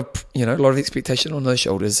a lot of expectation on those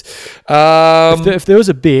shoulders. If there was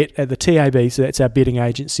a bet at the TAB, so that's our betting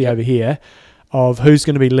agency over here, of who's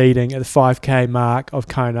going to be leading at the 5K mark of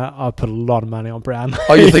Kona, I'd put a lot of money on Brown.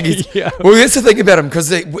 Oh, you think he's... Yeah. Well, that's the thing about him, because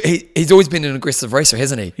he's always been an aggressive racer,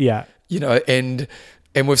 hasn't he? Yeah.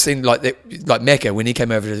 And we've seen like Macca, when he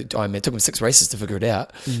came over to Ironman, it took him 6 races to figure it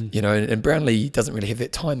out, and Brownlee doesn't really have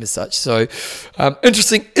that time as such. So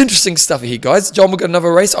interesting stuff here, guys. John, we've got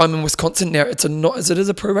another race. I'm in Wisconsin now. It is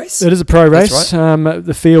a pro race? It is a pro race. That's right.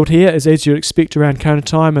 The field here is as you'd expect around Kona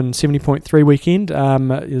time and 70.3 weekend.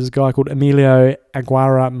 There's a guy called Emilio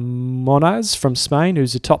Aguirre Monaz from Spain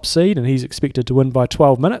who's a top seed, and he's expected to win by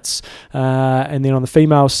 12 minutes. And then on the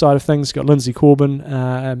female side of things, got Lindsay Corbin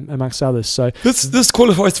amongst others. So this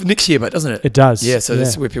qualifies for next year, but doesn't it? It does. Yeah, so this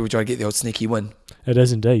is where people try to get the old sneaky win. It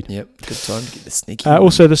is indeed. Yep, good time to get the sneaky.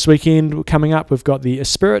 Also this weekend coming up, we've got the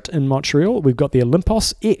Esprit in Montreal. We've got the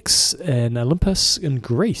Olympos X in Olympus in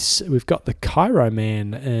Greece. We've got the Cairo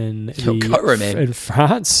Man in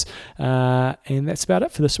France. And that's about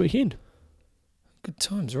it for this weekend. Good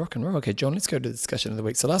times, rock and roll. Okay, John, let's go to the discussion of the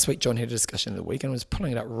week. So last week, John had a discussion of the week, and I was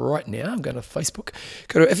pulling it up right now. I'm going to Facebook.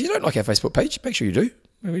 If you don't like our Facebook page, make sure you do.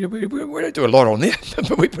 We don't do a lot on there,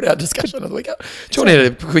 but we put our discussion of the week up. John had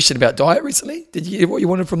a question about diet recently. Did you get what you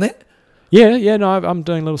wanted from that? Yeah, no, I'm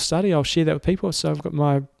doing a little study. I'll share that with people. So I've got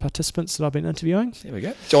my participants that I've been interviewing. There we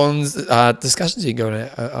go. John's discussions, you can go on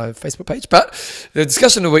our Facebook page. But the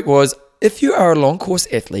discussion of the week was, if you are a long course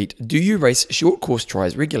athlete, do you race short course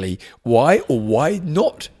tries regularly? Why or why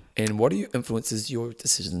not? And what influences your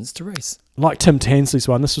decisions to race? Like Tim Tansley's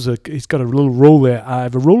one, he's got a little rule there. I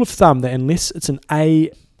have a rule of thumb that unless it's an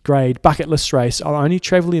A grade bucket list race, I'll only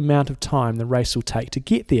travel the amount of time the race will take to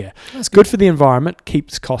get there. That's good for the environment,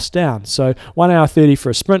 keeps costs down. So 1 hour 30 for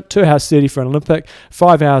a sprint, 2 hours 30 for an Olympic,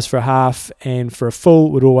 5 hours for a half, and for a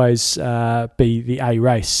full would always be the A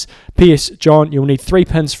race. P.S. John, you'll need 3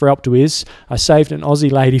 pins for Alpe d'Huez. I saved an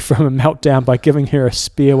Aussie lady from a meltdown by giving her a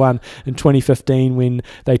spare one in 2015 when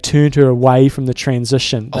they turned her away from the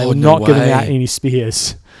transition. They were not giving out any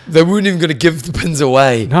spares. They weren't even going to give the pins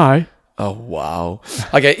away. No. Oh, wow.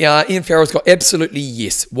 Okay, Ian Farrell's got absolutely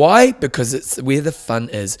yes. Why? Because it's where the fun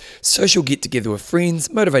is. Social get-together with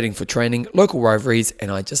friends, motivating for training, local rivalries,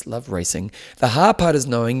 and I just love racing. The hard part is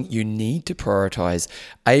knowing you need to prioritise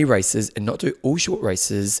A races and not do all short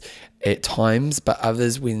races at times, but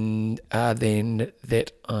others when then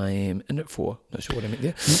that I am in it for. Not sure what I meant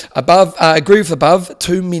there. Agree with above.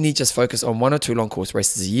 Too many just focus on 1 or 2 long course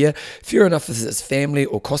races a year. Fair enough if it's family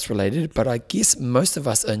or cost related, but I guess most of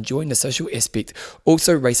us are enjoying the social aspect.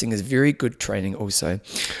 Also, racing is very good training also.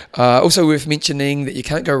 Also worth mentioning that you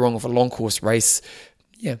can't go wrong with a long course race.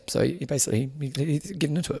 Yeah, so you're basically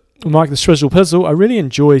getting into it. Mike the Swizzle Pizzle, I really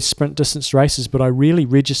enjoy sprint distance races, but I rarely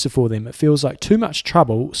register for them. It feels like too much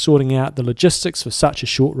trouble sorting out the logistics for such a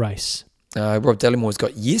short race. Rob Dallymore's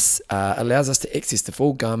got yes, allows us to access the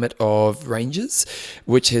full gamut of ranges,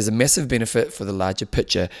 which has a massive benefit for the larger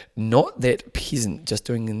picture. Not that peasant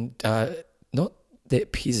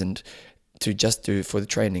to just do for the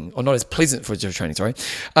training, or not as pleasant for the training, sorry.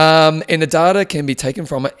 And the data can be taken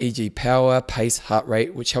from it, e.g. power, pace, heart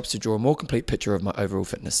rate, which helps to draw a more complete picture of my overall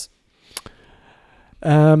fitness.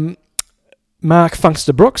 Mark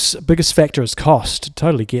Funkster Brooks, biggest factor is cost.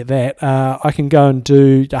 Totally get that. I can go and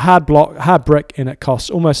do a hard brick, and it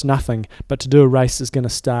costs almost nothing. But to do a race is going to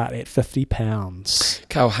start at £50.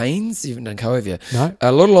 Carl Haynes, you haven't done Carl, have you? No.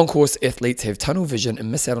 A lot of long course athletes have tunnel vision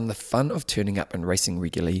and miss out on the fun of turning up and racing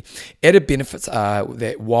regularly. Added benefits are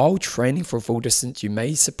that while training for a full distance, you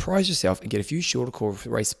may surprise yourself and get a few shorter course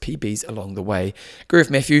race PBs along the way. Agree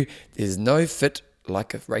with Matthew, there's no fit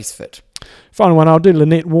like a race fit. Final one, I'll do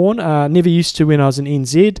Lynette Warren. Never used to when I was in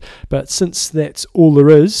NZ, but since that's all there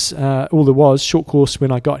was, short course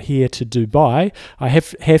when I got here to Dubai, I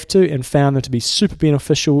have to and found them to be super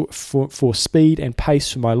beneficial for speed and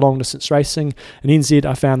pace for my long distance racing. In NZ,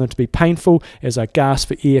 I found them to be painful as I gasped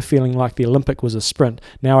for air, feeling like the Olympic was a sprint.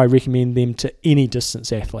 Now I recommend them to any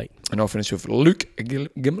distance athlete. And I'll finish with Luke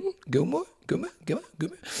Gilmore.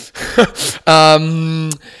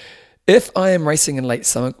 If I am racing in late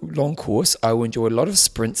summer long course, I will enjoy a lot of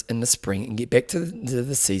sprints in the spring and get back to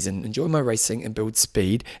the season, enjoy my racing and build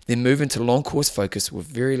speed, then move into long course focus with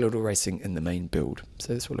very little racing in the main build.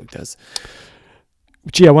 So that's what Luke does.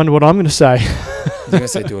 Gee, I wonder what I'm going to say. You're going to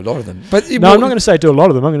say do a lot of them. But, no, I'm not going to say do a lot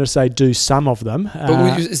of them. I'm going to say do some of them.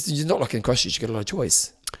 But you're not like in Christchurch, you get a lot of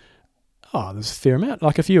choice. Oh, there's a fair amount.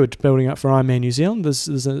 Like if you were building up for Ironman New Zealand,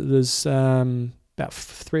 there's about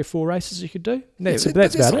 3 or 4 races you could do. That's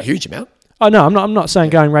about not it. A huge amount. Oh no, I'm not saying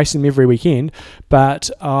going racing them every weekend,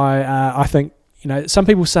 but I think, you know, some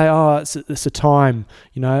people say, oh, it's a time,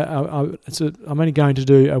 you know, I'm only going to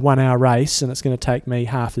do a 1 hour race and it's going to take me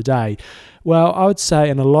half the day. Well, I would say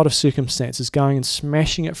in a lot of circumstances, going and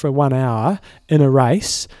smashing it for 1 hour in a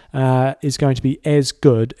race is going to be as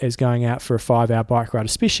good as going out for a 5 hour bike ride,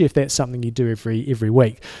 especially if that's something you do every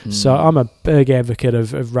week. So I'm a big advocate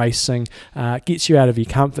of racing. Gets you out of your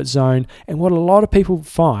comfort zone. And what a lot of people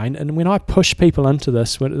find, and when I push people into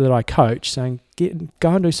this that I coach, saying, go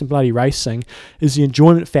and do some bloody racing, is the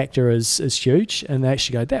enjoyment factor is huge, and they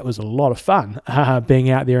actually go, that was a lot of fun being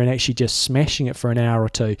out there and actually just smashing it for an hour or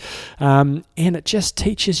two, and it just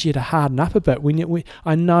teaches you to harden up a bit.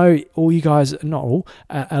 I know all you guys, not all,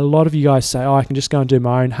 a lot of you guys say, oh, I can just go and do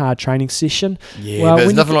my own hard training session. Yeah, well, but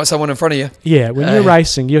there's nothing like someone in front of you. Yeah, when you're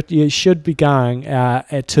racing, you should be going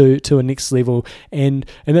to a next level, and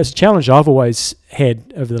that's a challenge I've always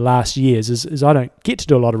had over the last years is I don't get to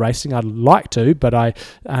do a lot of racing. I'd like to, but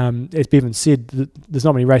as Bevan said, there's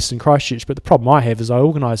not many races in Christchurch. But the problem I have is I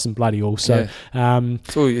organise them bloody all. So,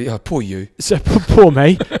 poor you. So poor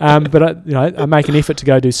me. But I make an effort to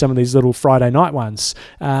go do some of these little Friday night ones.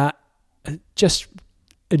 Just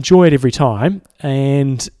enjoy it every time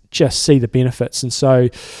and just see the benefits. And so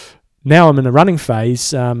now I'm in a running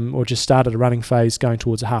phase, or just started a running phase going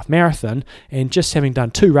towards a half marathon, and just having done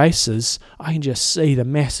 2 races, I can just see the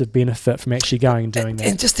massive benefit from actually going and doing that.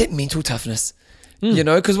 And just that mental toughness,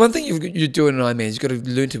 because one thing you're doing in Ironman is you've got to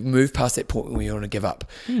learn to move past that point where you want to give up.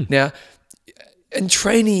 Now, in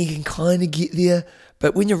training, you can kind of get there,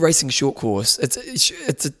 but when you're racing short course,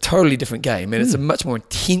 it's a totally different game, and it's a much more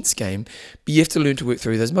intense game. But you have to learn to work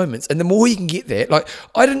through those moments, and the more you can get there. Like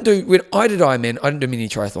when I did Ironman, I didn't do many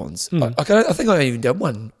triathlons. I think I even did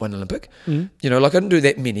one Olympic. I didn't do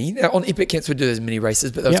that many. Now, on Epic Camps we do as many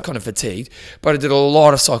races, but I was kind of fatigued. But I did a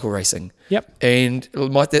lot of cycle racing. And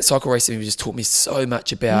that cycle racing just taught me so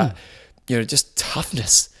much about just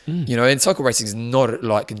toughness. And cycle racing is not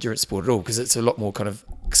like endurance sport at all, because it's a lot more kind of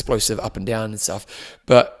explosive up and down and stuff.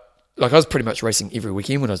 But like I was pretty much racing every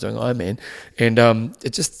weekend when I was doing Ironman, and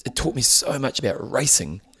it taught me so much about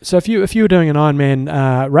racing. So if you were doing an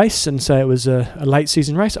Ironman race, and say it was a late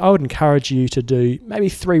season race, I would encourage you to do maybe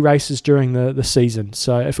 3 races during the season.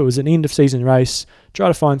 So if it was an end of season race, try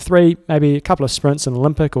to find 3, maybe a couple of sprints in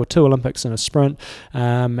Olympic, or 2 Olympics and a sprint,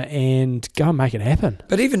 and go and make it happen.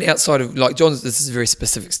 But even outside of, like John's, this is very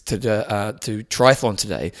specific to triathlon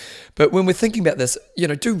today. But when we're thinking about this,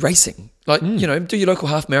 do racing. Like, do your local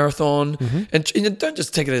half marathon, and don't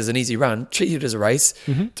just take it as an easy run. Treat it as a race.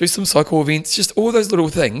 Do some cycle events, just all those little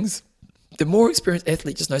things. The more experienced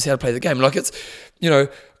athlete just knows how to play the game. Like it's,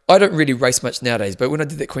 I don't really race much nowadays, but when I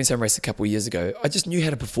did that Queenstown race a couple of years ago, I just knew how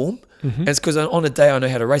to perform. And it's because on a day I know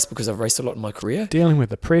how to race, because I've raced a lot in my career. Dealing with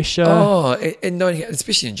the pressure. And knowing,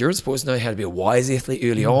 especially in endurance sports, knowing how to be a wise athlete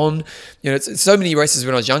early on. It's so many races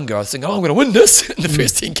when I was younger, I was thinking, I'm going to win this in the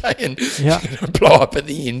first 10K and blow up at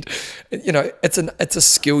the end. It's a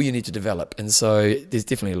skill you need to develop. And so there's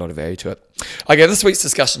definitely a lot of value to it. Okay, this week's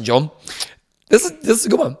discussion, John. This is a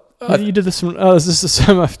good one. You did this one. Oh, this is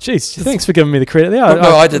so much. Jeez, thanks for giving me the credit there.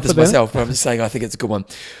 No, I did this myself, but I'm just saying I think it's a good one.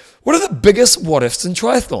 What are the biggest what-ifs in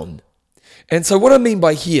triathlon? And so what I mean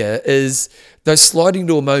by here is those sliding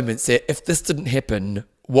door moments that if this didn't happen,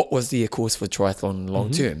 what was the course for triathlon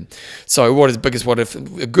long term? So what is the biggest what-if?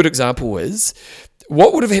 A good example is,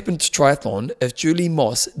 what would have happened to triathlon if Julie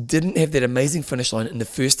Moss didn't have that amazing finish line in the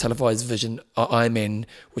first televised Vision Ironman,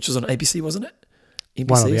 which was on ABC, wasn't it? NBC,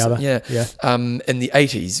 one or the other. Yeah. In the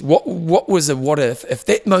 80s. What was a what if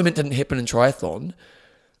that moment didn't happen in triathlon,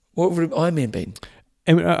 what would Ironman been?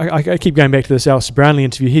 And I keep going back to this Alistair Brownlee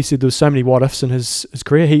interview. He said there was so many what-ifs in his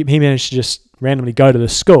career. He managed to just randomly go to the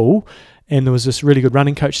school, and there was this really good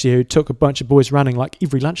running coach there who took a bunch of boys running like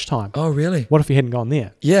every lunchtime. Oh, really? What if he hadn't gone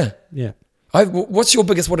there? Yeah. Yeah. What's your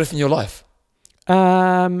biggest what-if in your life?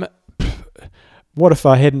 What if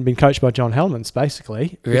I hadn't been coached by John Hellmans,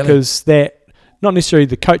 basically? Really? Because that... Not necessarily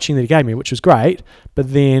the coaching that he gave me, which was great,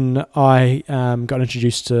 but then I got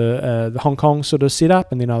introduced to the Hong Kong sort of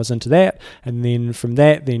setup, and then I was into that. And then from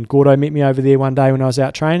that, Gordo met me over there one day when I was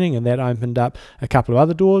out training, and that opened up a couple of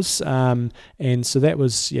other doors. And so that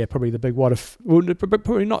was, probably the big what if. Well,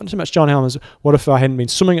 probably not so much John Hellmans. What if I hadn't been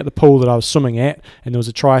swimming at the pool that I was swimming at, and there was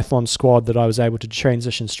a triathlon squad that I was able to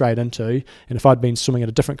transition straight into? And if I'd been swimming at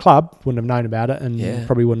a different club, wouldn't have known about it, and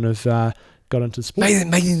probably wouldn't have... got into the sport.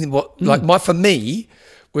 For me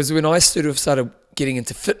was when I sort of started getting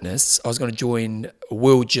into fitness, I was going to join a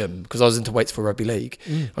world gym because I was into weights for rugby league.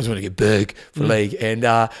 I was going to get big for league, and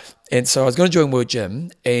so I was going to join world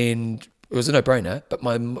gym, and it was a no-brainer. But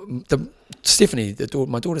Stephanie,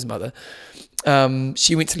 my daughter's mother,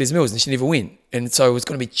 she went to Les Mills and she never went, and so it was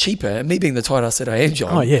going to be cheaper. And me being the tight ass that I am,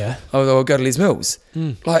 John, I'll go to Les Mills.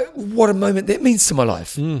 Like, what a moment that means to my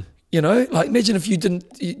life. Like imagine if you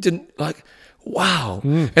didn't like. Wow.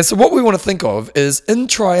 And so what we want to think of is, in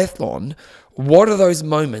triathlon, what are those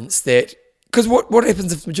moments that, because what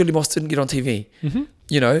happens if Julie Moss didn't get on TV?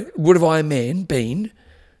 Would have Ironman been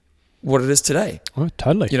what it is today? Oh,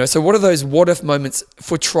 totally. So what are those what if moments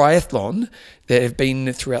for triathlon that have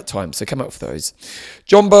been throughout time? So come up with those.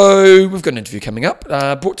 Jumbo, we've got an interview coming up.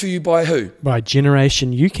 Brought to you by who? By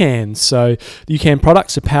Generation UCAN. So the UCAN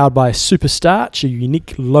products are powered by Superstarch, a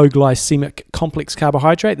unique low glycemic complex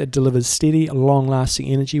carbohydrate that delivers steady, long-lasting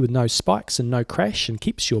energy with no spikes and no crash, and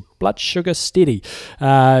keeps your blood sugar steady.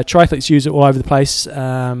 Triathletes use it all over the place.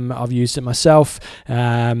 I've used it myself.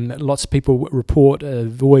 Lots of people report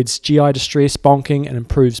avoids GI distress, bonking, and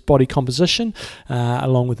improves body composition,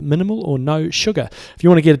 along with minimal or no sugar. If you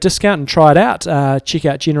want to get a discount and try it out, check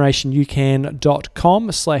out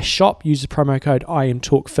generationyoucan.com/shop. Use the promo code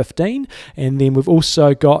IMTalk15. And then we've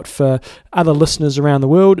also got, for other listeners around the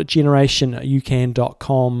world,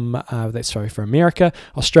 generationyoucan.com. That's for America.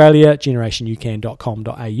 Australia,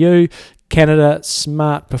 generationyoucan.com.au. Canada,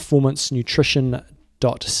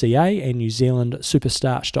 smartperformancenutrition.ca, and New Zealand,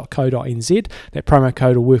 superstarch.co.nz. That promo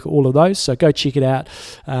code will work all of those, so go check it out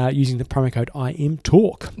using the promo code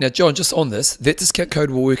IMTalk. Now, John, just on this, that discount code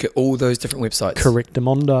will work at all those different websites.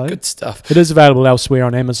 Correctamundo. Good stuff. It is available elsewhere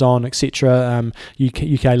on Amazon, etc.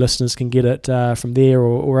 UK listeners can get it from there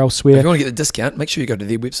or elsewhere. If you want to get the discount, make sure you go to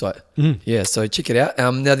their website. Yeah, so check it out.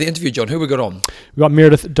 Now, the interview, John, who we got on? We've got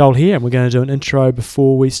Meredith Dole here, and we're going to do an intro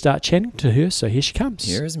before we start chatting to her, so here she comes.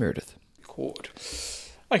 Here is Meredith. Record.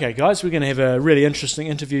 Okay, guys, we're going to have a really interesting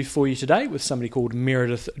interview for you today with somebody called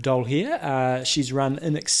Meredith Dole here. She's run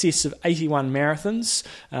in excess of 81 marathons.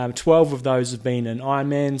 12 of those have been in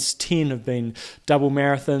Ironmans, 10 have been double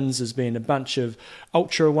marathons. There's been a bunch of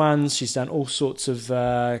ultra ones. She's done all sorts of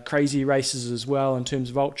crazy races as well in terms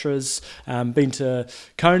of ultras. Been to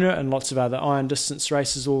Kona and lots of other iron distance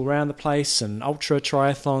races all around the place, and ultra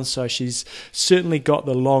triathlons. So she's certainly got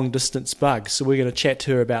the long distance bug. So we're going to chat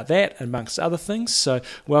to her about that amongst other things. So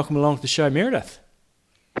welcome along to the show, Meredith.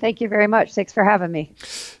 Thank you very much. Thanks for having me.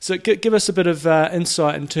 So give us a bit of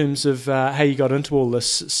insight in terms of how you got into all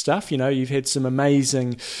this stuff. You know, you've had some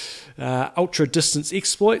amazing ultra distance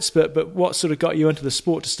exploits, but what sort of got you into the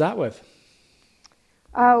sport to start with?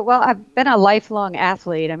 Well, I've been a lifelong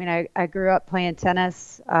athlete. I mean, I grew up playing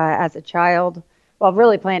tennis as a child. Well,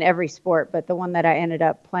 really playing every sport, but the one that I ended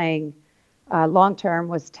up playing long term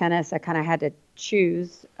was tennis. I kind of had to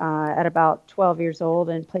choose at about 12 years old,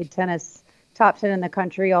 and played tennis top 10 in the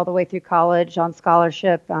country all the way through college on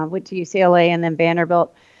scholarship. Went to UCLA and then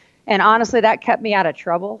Vanderbilt. And honestly, that kept me out of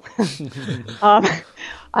trouble.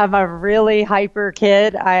 I'm a really hyper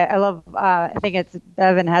kid. I love, I think it's,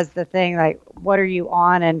 Bevan has the thing like, what are you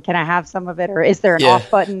on and can I have some of it? Or is there an off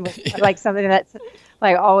button? Like something that's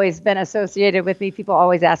like always been associated with me. People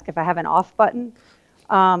always ask if I have an off button.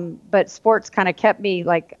 But sports kind of kept me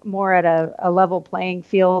like more at a level playing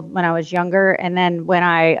field when I was younger. And then when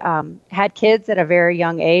I had kids at a very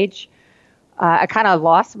young age, I kind of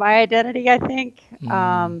lost my identity, I think.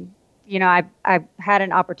 You know, I had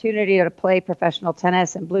an opportunity to play professional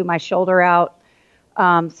tennis and blew my shoulder out.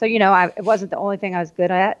 So, you know, it wasn't the only thing I was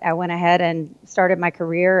good at. I went ahead and started my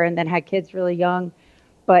career and then had kids really young,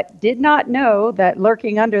 but did not know that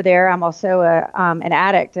lurking under there, I'm also an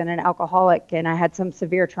addict and an alcoholic, and I had some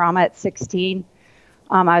severe trauma at 16.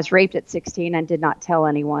 I was raped at 16 and did not tell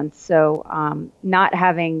anyone. So not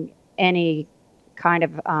having any kind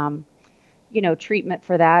of, you know, treatment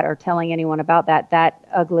for that or telling anyone about that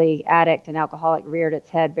ugly addict and alcoholic reared its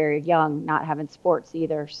head very young, not having sports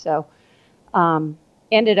either. So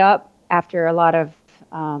ended up, after a lot of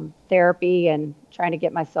therapy and trying to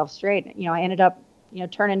get myself straight, you know, I ended up, you know,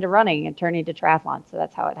 turning to running and turning to triathlon. So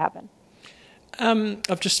that's how it happened.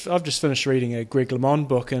 I've just finished reading a Greg LeMond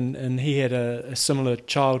book, and he had a similar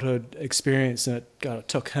childhood experience, and it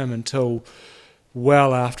took him until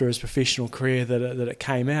well after his professional career that it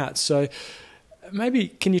came out. So maybe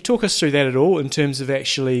can you talk us through that at all in terms of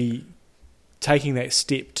actually taking that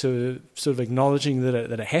step to sort of acknowledging that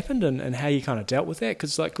it happened and how you kind of dealt with that?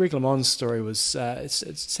 Because like Greg LeMond's story was, it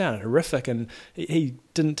sounded horrific, and he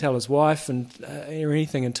didn't tell his wife or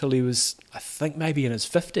anything until he was, I think, maybe in his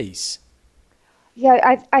 50s.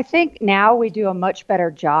 Yeah, I think now we do a much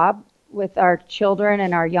better job with our children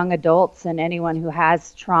and our young adults and anyone who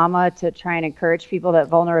has trauma to try and encourage people that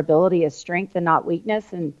vulnerability is strength and not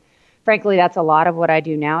weakness. And frankly, that's a lot of what I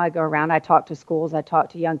do now. I go around, I talk to schools, I talk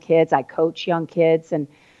to young kids, I coach young kids, and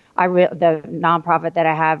the nonprofit that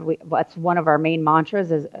I have, that's one of our main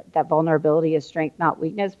mantras is that vulnerability is strength, not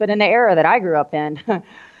weakness. But in the era that I grew up in,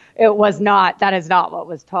 that is not what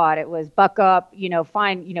was taught. It was buck up, you know,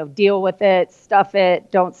 find, you know, deal with it, stuff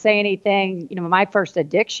it, don't say anything. You know, my first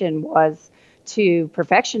addiction was to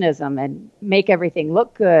perfectionism and make everything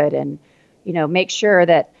look good and, you know, make sure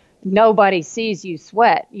that nobody sees you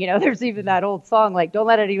sweat. You know, there's even that old song, like, don't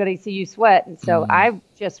let anybody see you sweat. And so I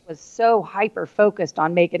just was so hyper focused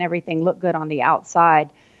on making everything look good on the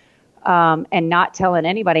outside. And not telling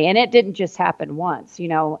anybody. And it didn't just happen once. You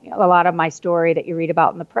know, a lot of my story that you read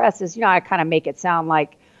about in the press is, you know, I kind of make it sound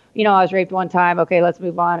like, you know, I was raped one time. Okay, let's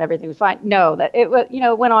move on. Everything was fine. No, that it was, you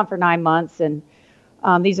know, it went on for 9 months. And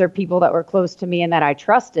these are people that were close to me and that I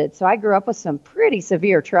trusted. So I grew up with some pretty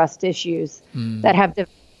severe trust issues that have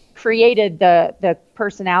created the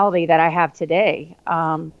personality that I have today.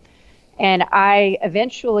 And I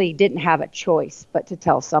eventually didn't have a choice but to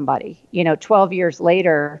tell somebody. 12 years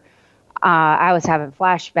later, I was having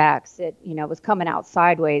flashbacks. It, was coming out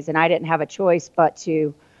sideways, and I didn't have a choice but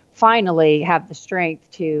to finally have the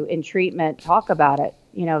strength to, in treatment, talk about it.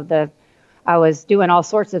 I was doing all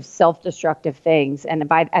sorts of self-destructive things, and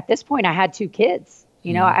at this point, I had 2 kids.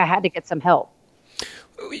 I had to get some help.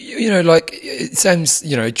 Like it sounds,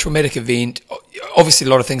 traumatic event. Obviously, a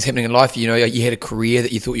lot of things happening in life. You had a career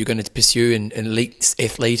that you thought you were going to pursue, an elite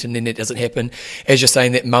athlete, and then it doesn't happen. As you're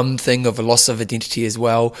saying, that mum thing of a loss of identity as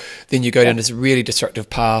well. Then you go down this really destructive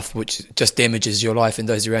path, which just damages your life and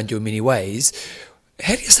those around you in many ways.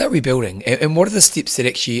 How do you start rebuilding? And what are the steps that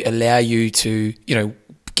actually allow you to,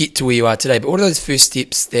 get to where you are today? But what are those first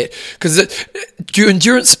steps that, because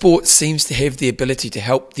endurance sport seems to have the ability to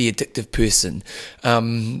help the addictive person,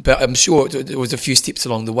 but I'm sure there was a few steps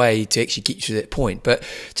along the way to actually get you to that point. But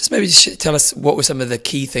just maybe tell us what were some of the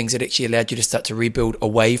key things that actually allowed you to start to rebuild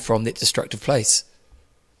away from that destructive place.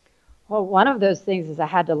 Well, one of those things is I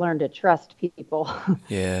had to learn to trust people.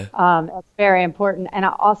 Yeah. That's very important. And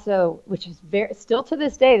I also, which is still to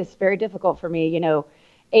this day, this is very difficult for me,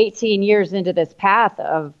 18 years into this path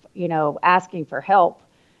of, asking for help,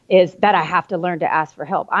 is that I have to learn to ask for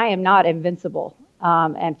help. I am not invincible.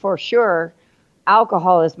 And for sure,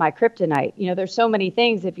 alcohol is my kryptonite. There's so many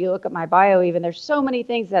things, if you look at my bio even, there's so many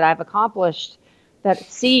things that I've accomplished that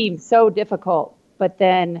seem so difficult. But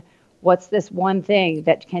then what's this one thing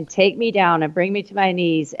that can take me down and bring me to my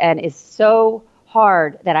knees and is so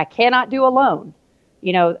hard that I cannot do alone?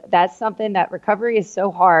 That's something that recovery is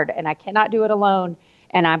so hard, and I cannot do it alone.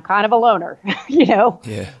 And I'm kind of a loner,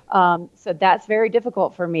 Yeah. So that's very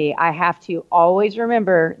difficult for me. I have to always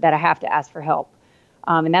remember that I have to ask for help.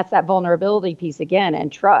 And that's that vulnerability piece again,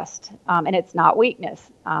 and trust. And it's not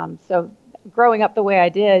weakness. So growing up the way I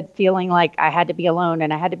did, feeling like I had to be alone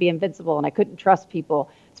and I had to be invincible and I couldn't trust people,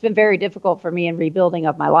 it's been very difficult for me in rebuilding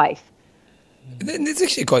of my life. And it's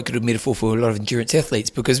actually quite a good metaphor for a lot of endurance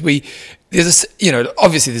athletes, because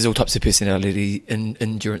obviously there's all types of personality in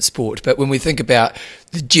endurance sport, but when we think about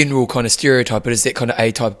the general kind of stereotype, it is that kind of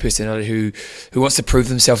A type of personality who wants to prove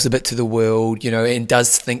themselves a bit to the world, and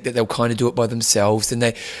does think that they'll kind of do it by themselves. And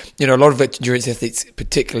they, a lot of endurance athletes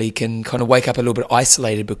particularly can kind of wake up a little bit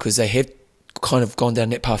isolated because they have kind of gone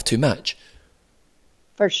down that path too much.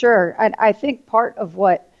 For sure. I think part of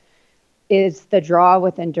what is the draw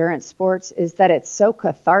with endurance sports is that it's so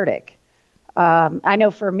cathartic. I know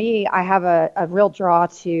for me, I have a real draw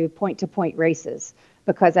to point races,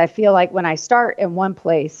 because I feel like when I start in one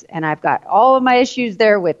place and I've got all of my issues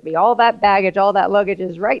there with me, all that baggage, all that luggage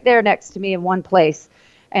is right there next to me in one place.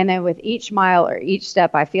 And then with each mile or each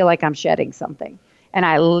step, I feel like I'm shedding something and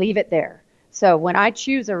I leave it there. So when I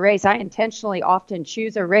choose a race, I intentionally often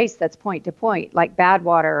choose a race that's point to point, like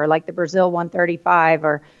Badwater or like the Brazil 135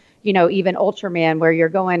 or even Ultraman, where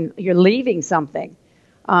you're leaving something,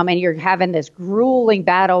 and you're having this grueling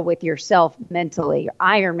battle with yourself mentally.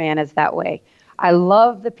 Ironman is that way. I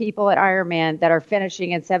love the people at Ironman that are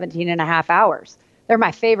finishing in 17 and a half hours. They're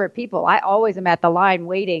my favorite people. I always am at the line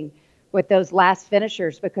waiting with those last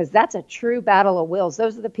finishers, because that's a true battle of wills.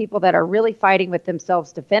 Those are the people that are really fighting with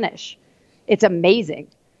themselves to finish. It's amazing.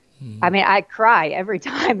 I mean, I cry every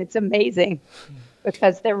time. It's amazing.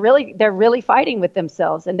 Because they're really fighting with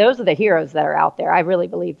themselves, and those are the heroes that are out there. I really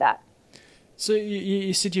believe that. So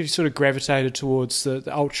you said you've sort of gravitated towards the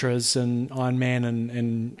ultras and Ironman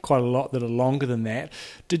and quite a lot that are longer than that.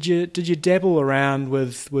 Did you dabble around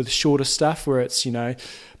with shorter stuff where it's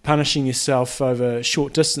punishing yourself over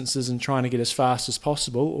short distances and trying to get as fast as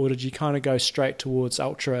possible, or did you kind of go straight towards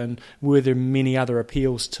ultra, and were there many other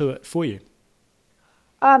appeals to it for you?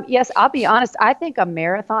 Yes, I'll be honest. I think a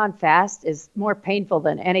marathon fast is more painful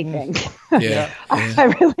than anything. Yeah.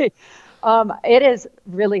 I really, it is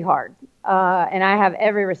really hard. And I have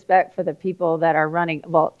every respect for the people that are running.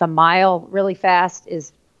 Well, the mile really fast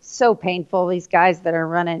is so painful. These guys that are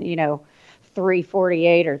running,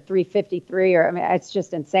 3:48 or 3:53, it's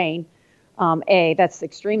just insane. That's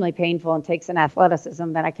extremely painful and takes an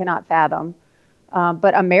athleticism that I cannot fathom.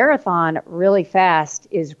 But a marathon really fast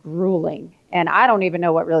is grueling. And I don't even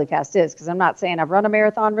know what really fast is, because I'm not saying I've run a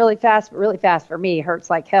marathon really fast, but really fast for me hurts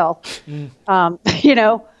like hell.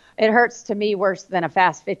 It hurts to me worse than a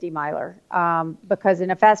fast 50 miler. Because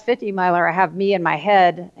in a fast 50 miler, I have me in my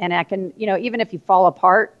head, and I can, even if you fall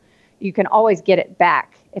apart, you can always get it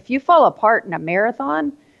back. If you fall apart in a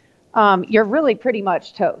marathon, you're really pretty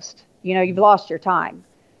much toast. You've lost your time.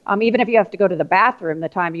 Even if you have to go to the bathroom the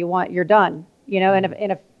time you want, you're done. In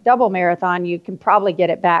a double marathon, you can probably get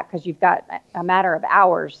it back because you've got a matter of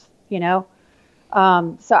hours,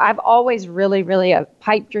 So I've always really, really a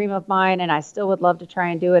pipe dream of mine, and I still would love to try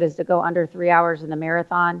and do it, is to go under 3 hours in the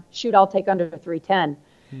marathon. Shoot, I'll take under 3:10.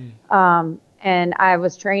 And I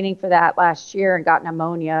was training for that last year and got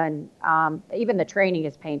pneumonia, and even the training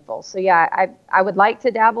is painful. So yeah, I would like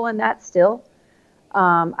to dabble in that still.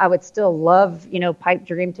 I would still love, pipe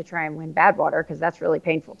dream to try and win Badwater, because that's really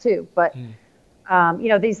painful too. But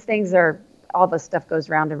these things all the stuff goes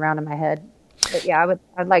round and round in my head. But yeah,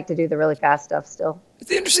 I'd like to do the really fast stuff still.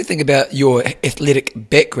 The interesting thing about your athletic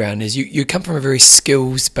background is you come from a very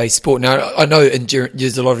skills-based sport. Now, I know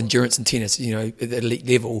there's a lot of endurance in tennis, at the elite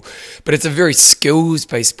level, but it's a very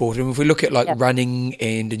skills-based sport. And if we look at running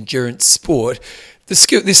and endurance sport, there's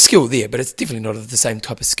skill there, but it's definitely not the same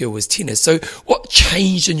type of skill as tennis. So what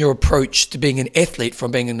changed in your approach to being an athlete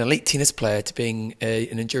from being an elite tennis player to being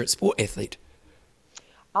an endurance sport athlete?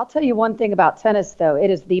 I'll tell you one thing about tennis, though. It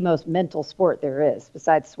is the most mental sport there is,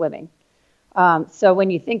 besides swimming. So when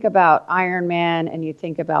you think about Ironman and you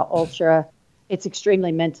think about Ultra, it's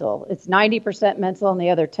extremely mental. It's 90% mental, and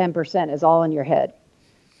the other 10% is all in your head.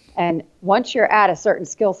 And once you're at a certain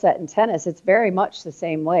skill set in tennis, it's very much the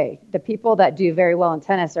same way. The people that do very well in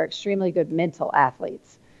tennis are extremely good mental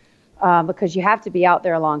athletes. Because you have to be out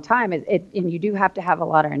there a long time, and you do have to have a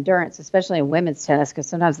lot of endurance, especially in women's tennis, because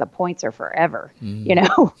sometimes the points are forever, Yeah.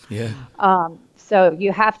 So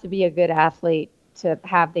you have to be a good athlete to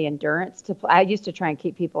have the endurance to play. I used to try and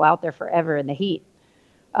keep people out there forever in the heat,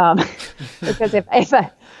 because if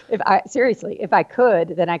I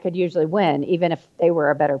could, then I could usually win, even if they were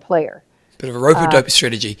a better player. Bit of a rope-a-dope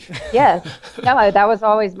strategy. Yes. No, that was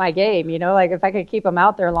always my game. Like if I could keep them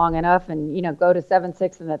out there long enough and, go to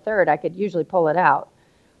 7-6 in the third, I could usually pull it out.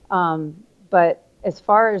 But as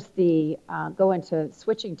far as the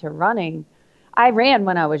switching to running, I ran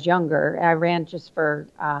when I was younger. I ran just for,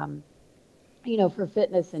 for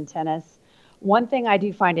fitness and tennis. One thing I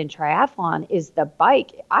do find in triathlon is the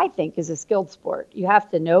bike, I think, is a skilled sport. You have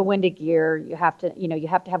to know when to gear. You have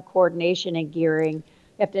to have coordination and gearing.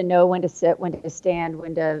 You have to know when to sit, when to stand,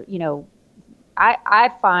 when to,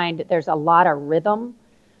 I find that there's a lot of rhythm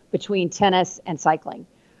between tennis and cycling.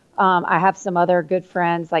 I have some other good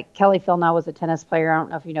friends, like Kelly Philnaw was a tennis player. I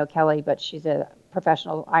don't know if you know Kelly, but she's a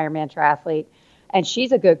professional Ironman triathlete. And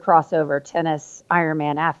she's a good crossover tennis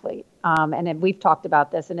Ironman athlete. And then we've talked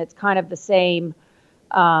about this, and it's kind of the same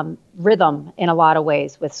rhythm in a lot of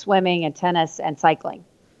ways with swimming and tennis and cycling.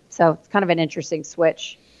 So it's kind of an interesting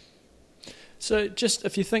switch. So just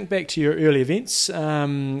if you think back to your early events,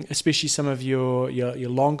 especially some of your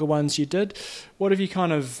longer ones you did, what have you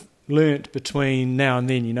kind of learnt between now and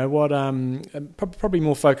then? What probably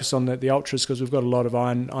more focus on the ultras, because we've got a lot of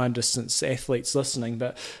iron distance athletes listening.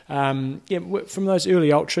 But from those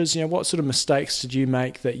early ultras, what sort of mistakes did you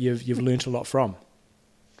make that you've learnt a lot from?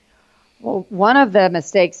 Well, one of the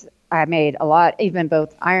mistakes I made a lot, even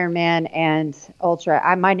both Ironman and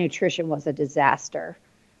Ultra, my nutrition was a disaster.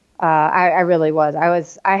 I really was.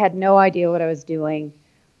 I had no idea what I was doing.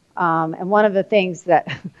 And one of the things that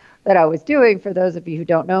I was doing, for those of you who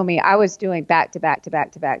don't know me, I was doing back-to-back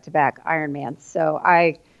Ironmans. So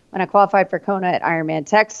when I qualified for Kona at Ironman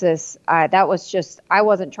Texas, I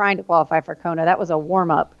wasn't trying to qualify for Kona. That was a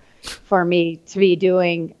warm-up for me to be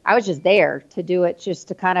doing. I was just there to do it, just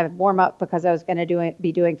to kind of warm up, because I was going to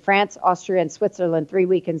be doing France, Austria, and Switzerland 3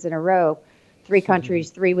 weekends in a row. 3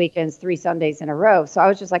 countries, 3 weekends, 3 Sundays in a row. So I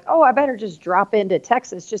was just like, I better just drop into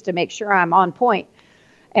Texas just to make sure I'm on point.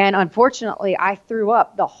 And unfortunately, I threw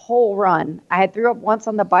up the whole run. I had threw up once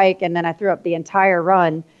on the bike, and then I threw up the entire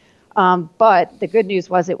run. But the good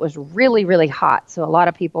news was it was really, really hot. So a lot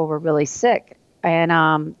of people were really sick. And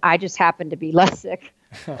I just happened to be less sick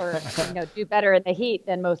or do better in the heat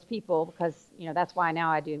than most people, because, that's why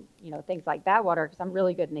now I do, things like Badwater, because I'm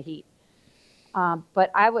really good in the heat. But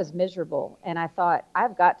I was miserable, and I thought,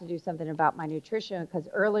 I've got to do something about my nutrition, because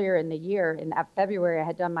earlier in the year, in February, I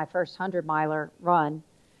had done my first 100-miler run,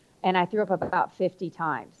 and I threw up about 50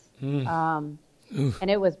 times. And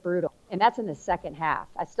it was brutal. And that's in the second half.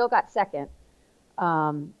 I still got second.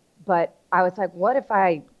 But I was like, what if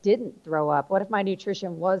I didn't throw up? What if my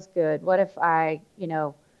nutrition was good? What if I,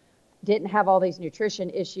 didn't have all these nutrition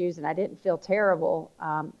issues and I didn't feel terrible?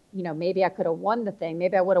 Maybe I could have won the thing.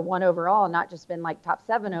 Maybe I would have won overall, not just been like top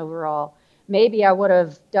 7 overall. Maybe I would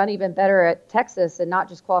have done even better at Texas and not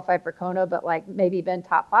just qualified for Kona, but like maybe been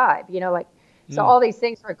top 5, So all these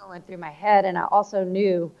things were going through my head. And I also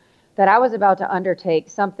knew that I was about to undertake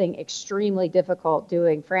something extremely difficult,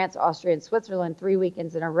 doing France, Austria, and Switzerland 3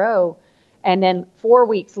 weekends in a row. And then 4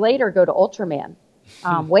 weeks later, go to Ultraman,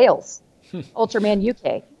 Wales, Ultraman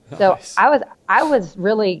UK. So nice. I was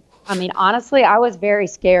really I mean, honestly, I was very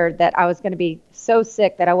scared that I was going to be so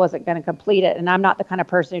sick that I wasn't going to complete it. And I'm not the kind of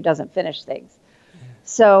person who doesn't finish things.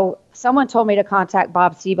 So someone told me to contact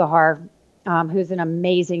Bob Siebehar, who's an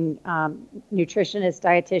amazing nutritionist,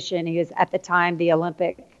 dietitian. He was at the time the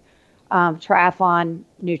Olympic triathlon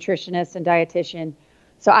nutritionist and dietitian.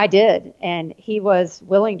 So I did, and he was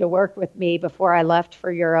willing to work with me before I left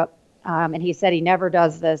for Europe. And he said he never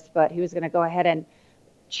does this, but he was going to go ahead and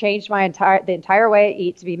change the entire way I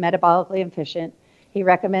eat to be metabolically efficient. He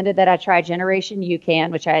recommended that I try Generation UCAN,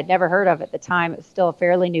 which I had never heard of at the time. It was still a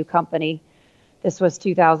fairly new company. This was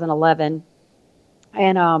 2011.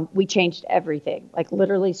 And we changed everything, like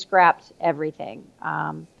literally scrapped everything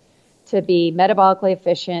to be metabolically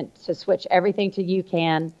efficient, to switch everything to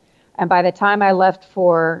UCAN. And by the time I left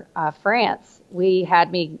for France, we had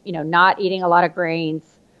me, not eating a lot of grains,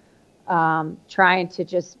 trying to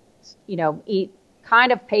just, eat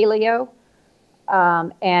kind of paleo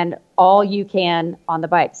and all UCAN on the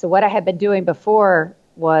bike. So what I had been doing before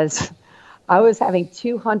was I was having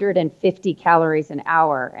 250 calories an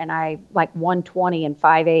hour, and I like 120 and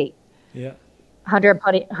 5'8". Yeah.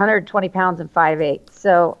 120 pounds and 5'8".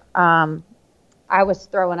 So I was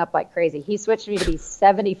throwing up like crazy. He switched me to be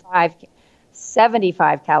 75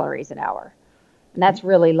 calories an hour, and that's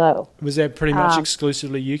really low. Was that pretty much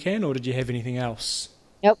exclusively UCAN, or did you have anything else?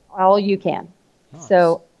 Nope, all UCAN. Nice.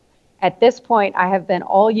 So at this point, I have been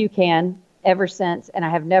all UCAN ever since, and I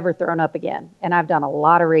have never thrown up again. And I've done a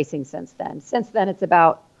lot of racing since then. Since then, it's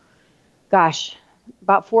about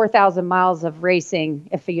 4,000 miles of racing,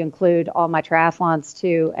 if you include all my triathlons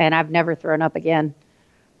too. And I've never thrown up again,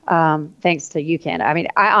 thanks to UCAN. I mean,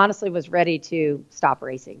 I honestly was ready to stop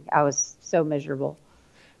racing. I was so miserable.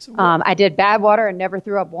 So I did Badwater and never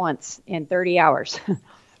threw up once in 30 hours.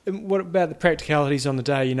 And what about the practicalities on the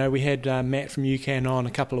day? We had Matt from UCAN on a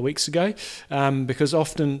couple of weeks ago, because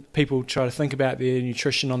often people try to think about their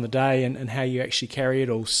nutrition on the day and how you actually carry it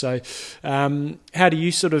all. So how do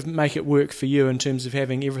you sort of make it work for you in terms of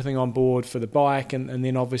having everything on board for the bike and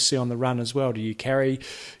then obviously on the run as well? Do you carry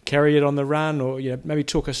it on the run, or maybe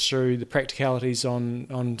talk us through the practicalities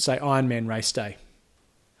on say, Ironman race day?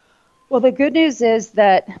 Well, the good news is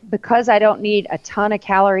that because I don't need a ton of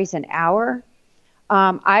calories an hour,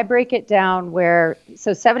 I break it down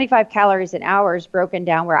so 75 calories an hour is broken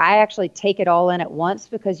down where I actually take it all in at once,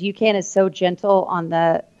 because UCAN is so gentle on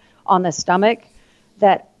the stomach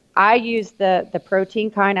that I use the protein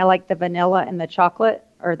kind. I like the vanilla and the chocolate,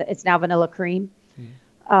 it's now vanilla cream.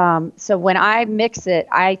 So when I mix it,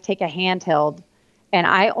 I take a handheld, and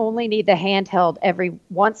I only need the handheld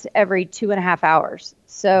once every 2.5 hours.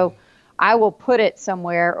 So I will put it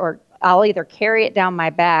somewhere, or I'll either carry it down my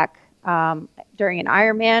back. During an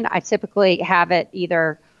Ironman, I typically have it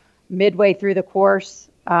either midway through the course.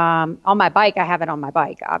 On my bike, I have it on my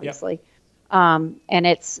bike, obviously. Yep. And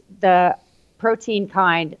it's the protein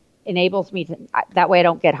kind enables me to, that way I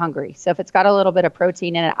don't get hungry. So if it's got a little bit of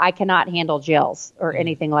protein in it, I cannot handle gels or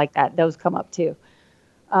anything like that. Those come up too.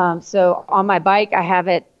 So on my bike, I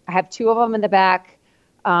have 2 of them in the back,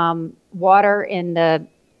 water in the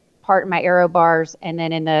part in my aero bars, and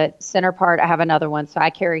then in the center part I have another one, so I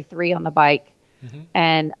carry 3 on the bike.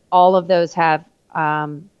 And all of those have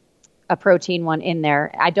a protein one in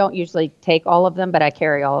there. I don't usually take all of them, but I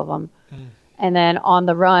carry all of them. And then on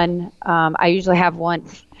the run, I usually have one.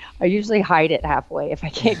 I usually hide it halfway if I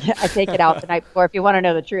can't I take it out the night before, if you want to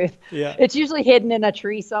know the truth. Yeah. It's usually hidden in a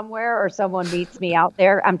tree somewhere, or someone meets me out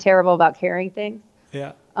there. I'm terrible about carrying things.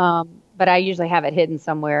 Yeah. But I usually have it hidden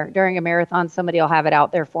somewhere. During a marathon, somebody will have it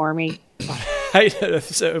out there for me. I hate it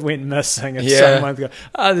if it went missing and someone goes,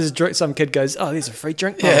 there's a drink. Some kid goes, there's a free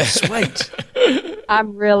drink. Oh, sweet.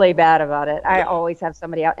 I'm really bad about it. I always have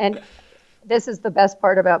somebody out. And this is the best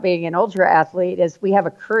part about being an ultra athlete is we have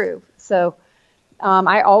a crew. So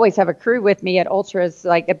I always have a crew with me at ultras.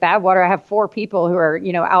 Like at Badwater, I have 4 people who are,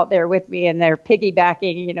 out there with me, and they're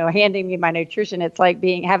piggybacking, handing me my nutrition. It's like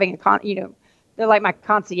having they're like my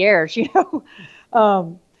concierge,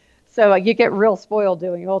 So you get real spoiled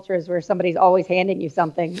doing ultras where somebody's always handing you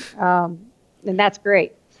something, and that's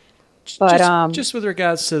great. But just with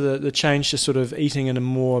regards to the change to sort of eating in a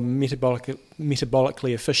more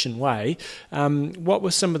metabolically efficient way, what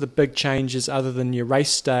were some of the big changes other than your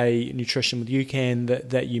race day nutrition with UCAN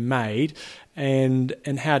that you made, and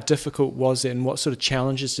how difficult was it, and what sort of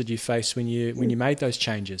challenges did you face when you made those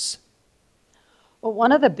changes? Well,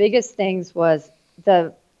 one of the biggest things was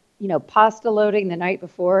pasta loading the night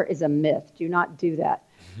before is a myth. Do not do that.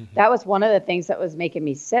 That was one of the things that was making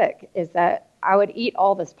me sick, is that I would eat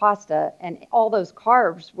all this pasta and all those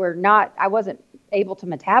carbs I wasn't able to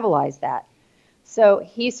metabolize that. So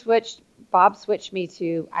he switched Bob switched me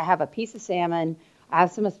to, I have a piece of salmon, I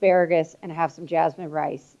have some asparagus, and I have some jasmine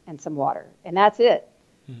rice and some water. And that's it,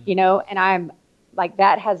 and I'm like,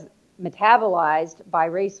 that has metabolized by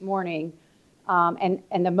race morning.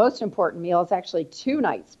 And the most important meal is actually 2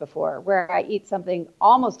 nights before, where I eat something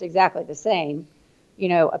almost exactly the same,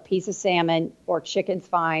 a piece of salmon or chicken's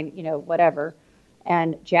fine, whatever.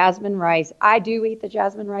 And jasmine rice. I do eat the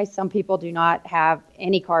jasmine rice. Some people do not have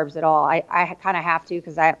any carbs at all. I kind of have to,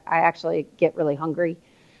 because I actually get really hungry.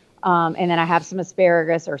 And then I have some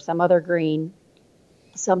asparagus or some other green,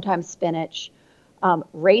 sometimes spinach.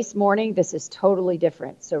 Race morning, this is totally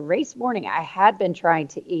different. So race morning, I had been trying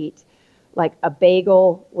to eat like a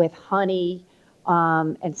bagel with honey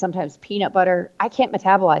and sometimes peanut butter. I can't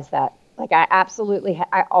metabolize that. Like I absolutely,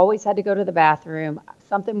 I always had to go to the bathroom.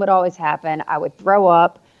 Something would always happen. I would throw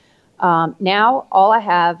up. Now all I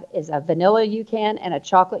have is a vanilla UCAN and a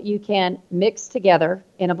chocolate UCAN mixed together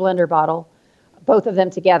in a blender bottle, both of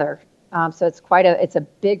them together. So it's a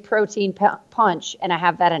big protein punch, and I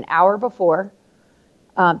have that an hour before,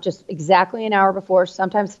 just exactly an hour before,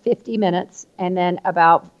 sometimes 50 minutes, and then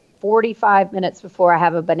about 45 minutes before I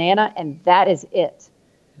have a banana, and that is it.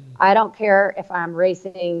 I don't care if I'm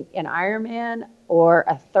racing an Ironman or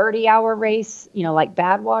a 30-hour race, like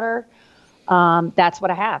Badwater. That's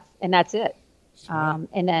what I have, and that's it.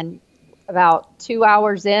 And then about 2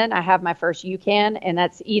 hours in, I have my first UCAN, and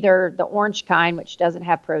that's either the orange kind, which doesn't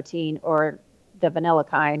have protein, or the vanilla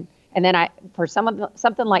kind. And then for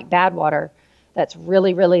something like Badwater, that's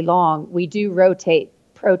really, really long, we do rotate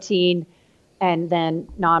protein and then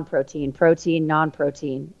non-protein, protein,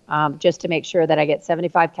 non-protein, just to make sure that I get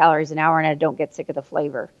 75 calories an hour and I don't get sick of the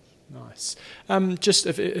flavor. Nice. Just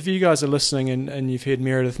if you guys are listening and you've heard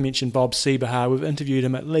Meredith mention Bob Seeberhaar, we've interviewed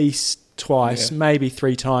him at least twice, maybe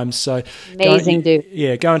 3 times. So amazing dude.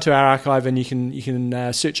 Yeah, go into our archive and you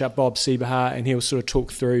can search up Bob Seeberhaar, and he'll sort of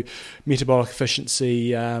talk through metabolic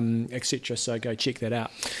efficiency, etc. So go check that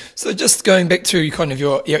out. So just going back to kind of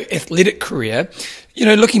your athletic career,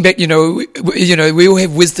 looking back, we all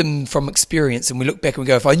have wisdom from experience, and we look back and we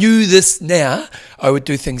go, if I knew this now, I would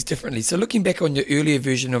do things differently. So looking back on your earlier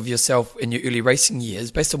version of yourself in your early racing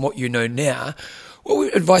years, based on what you know now,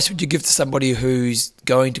 what advice would you give to somebody who's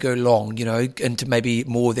going to go long, into maybe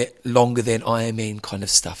more that longer than Ironman kind of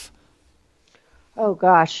stuff? Oh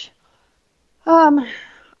gosh.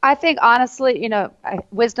 I think honestly,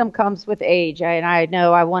 wisdom comes with age. And I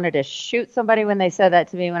know I wanted to shoot somebody when they said that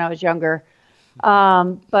to me when I was younger.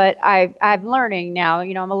 But I'm learning now,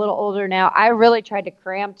 I'm a little older now. I really tried to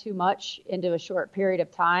cram too much into a short period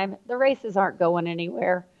of time. The races aren't going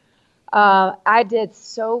anywhere. I did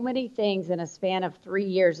so many things in a span of 3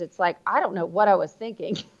 years. It's like, I don't know what I was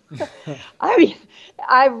thinking. I mean,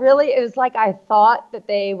 it was like I thought that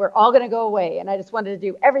they were all going to go away, and I just wanted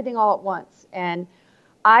to do everything all at once. And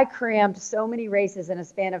I crammed so many races in a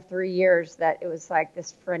span of 3 years that it was like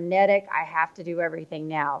this frenetic, I have to do everything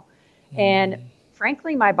now. And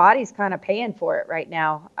frankly, my body's kind of paying for it right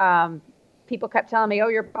now. People kept telling me, oh,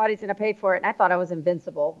 your body's going to pay for it. And I thought I was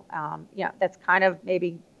invincible. That's kind of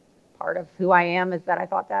maybe part of who I am, is that I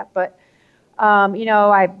thought that. But,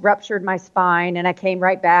 I ruptured my spine, and I came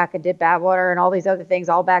right back and did Badwater and all these other things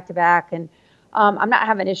all back to back. And I'm not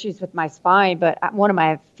having issues with my spine, but one of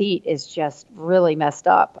my feet is just really messed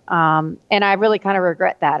up. And I really kind of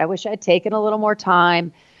regret that. I wish I'd taken a little more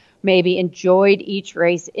time, maybe enjoyed each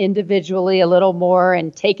race individually a little more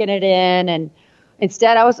and taken it in. And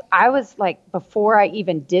instead I was like, before I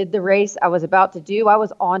even did the race I was about to do, I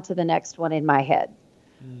was on to the next one in my head.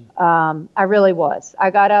 I really was.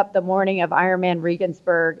 I got up the morning of Ironman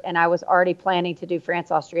Regensburg, and I was already planning to do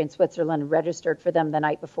France, Austria, and Switzerland, registered for them the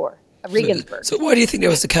night before. Regensburg. So why do you think that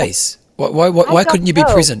was the case? Why couldn't you be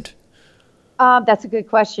present? That's a good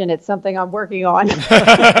question. It's something I'm working on.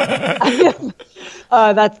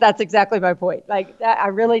 That's exactly my point. Like I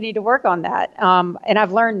really need to work on that. And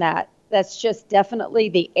I've learned that. That's just definitely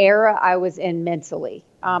the era I was in mentally.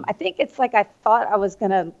 I think it's like I thought I was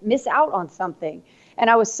going to miss out on something. And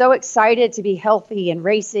I was so excited to be healthy and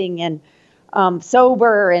racing and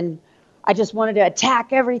sober, and I just wanted to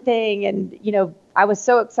attack everything. And, I was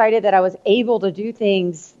so excited that I was able to do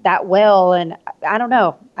things that well. And I don't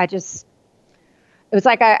know. It was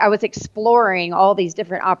like I was exploring all these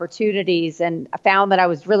different opportunities, and I found that I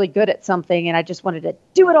was really good at something, and I just wanted to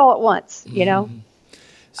do it all at once,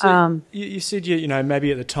 So you said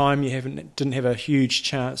maybe at the time you didn't have a huge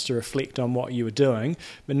chance to reflect on what you were doing,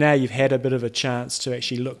 but now you've had a bit of a chance to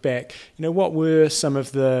actually look back. What were some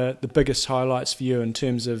of the biggest highlights for you in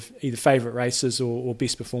terms of either favourite races or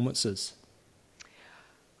best performances?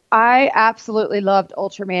 I absolutely loved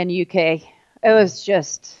Ultraman UK. It was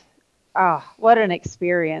just what an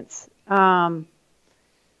experience.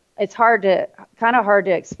 It's kind of hard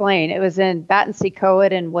to explain. It was in Battersea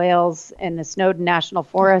Coed in Wales in the Snowdon National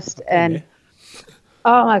Forest. And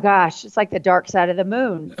oh my gosh, it's like the dark side of the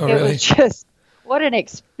moon. Oh, it really? was just, what an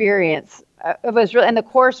experience. It was really, and the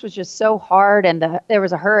course was just so hard, and there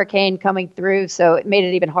was a hurricane coming through, so it made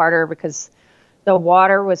it even harder because the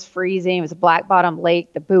water was freezing. It was a black bottom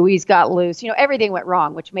lake. The buoys got loose. Everything went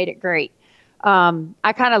wrong, which made it great.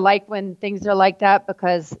 I kind of like when things are like that,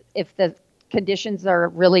 because if the conditions are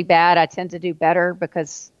really bad, I tend to do better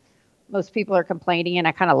because most people are complaining, and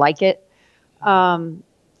I kind of like it.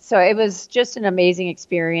 So it was just an amazing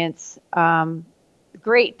experience.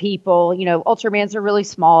 Great people. Ultramans are really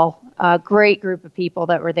small. Great group of people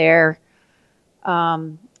that were there.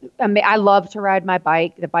 I love to ride my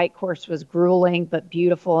bike. The bike course was grueling, but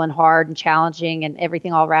beautiful and hard and challenging, and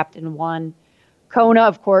everything all wrapped in one. Kona,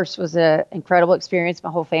 of course, was an incredible experience. My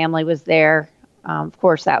whole family was there. Of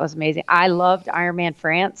course, that was amazing. I loved Ironman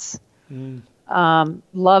France.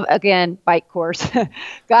 Love, again, bike course.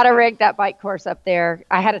 Got to rig that bike course up there.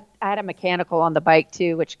 I had a mechanical on the bike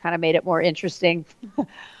too, which kind of made it more interesting.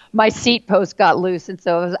 My seat post got loose, and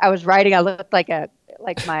so I was riding. I looked like I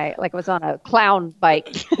was on a clown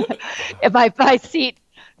bike. And my seat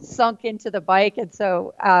sunk into the bike, and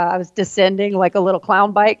so I was descending like a little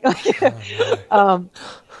clown bike.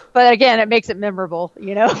 But again, it makes it memorable, and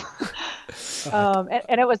it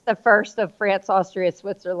was the first of France, Austria,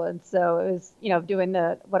 Switzerland. So it was, doing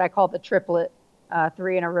what I call the triplet,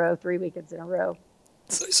 3 weekends in a row.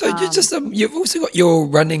 So you've also got your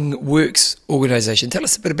Running Works organization. Tell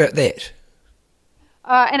us a bit about that.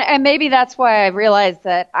 And maybe that's why I realized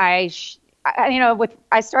that I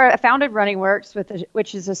founded Running Works,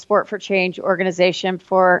 which is a Sport for Change organization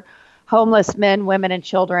for homeless men, women, and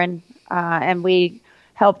children, and we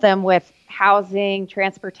help them with housing,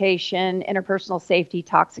 transportation, interpersonal safety,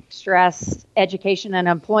 toxic stress, education, and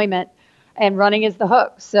employment. And running is the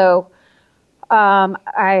hook. So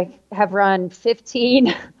I have run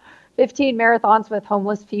 15 marathons with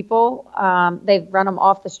homeless people. They've run them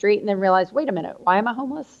off the street and then realized, wait a minute, why am I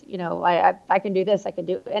homeless? I can do this. I can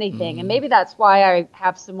do anything. And maybe that's why I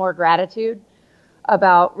have some more gratitude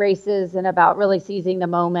about races and about really seizing the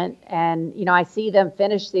moment. And, I see them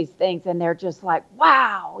finish these things and they're just like,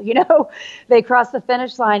 wow, they cross the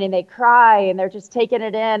finish line and they cry and they're just taking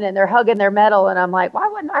it in and they're hugging their medal. And I'm like, why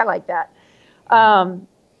wouldn't I like that?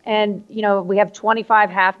 And, we have 25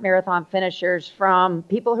 half marathon finishers, from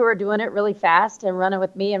people who are doing it really fast and running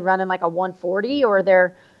with me and running like a 140, or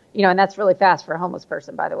they're, and that's really fast for a homeless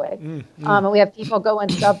person, by the way. And we have people going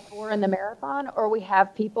sub 4 in the marathon, or we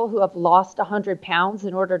have people who have lost 100 pounds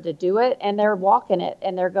in order to do it, and they're walking it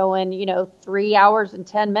and they're going, 3 hours and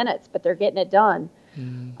 10 minutes, but they're getting it done.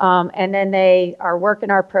 And then they are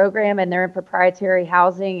working our program and they're in proprietary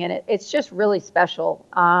housing, and it's just really special.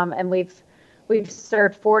 And we've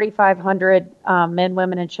served 4,500 men,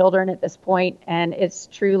 women, and children at this point, and it's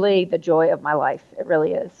truly the joy of my life. It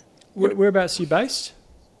really is. Whereabouts are you based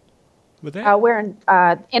with that? We're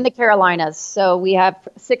in the Carolinas, so we have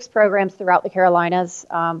 6 programs throughout the Carolinas,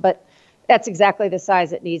 but that's exactly the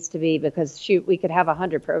size it needs to be, because we could have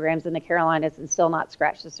 100 programs in the Carolinas and still not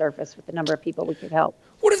scratch the surface with the number of people we could help.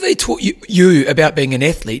 What have they taught you about being an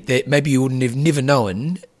athlete that maybe you wouldn't have never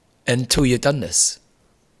known until you've done this?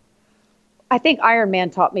 I think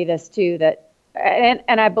Ironman taught me this too,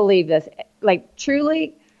 and I believe this, like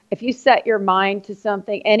truly, if you set your mind to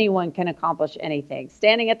something, anyone can accomplish anything.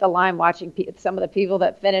 Standing at the line, watching some of the people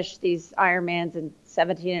that finish these Ironmans in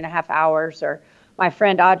 17 and a half hours, or my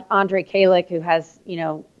friend Andre Kalick, who has,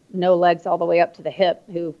 no legs all the way up to the hip,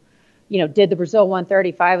 who, did the Brazil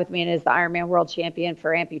 135 with me and is the Ironman world champion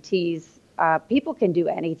for amputees. People can do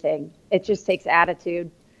anything. It just takes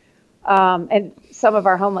attitude. And some of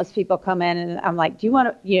our homeless people come in and I'm like, do you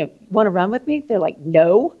want to run with me? They're like,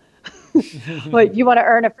 no. Like, you want to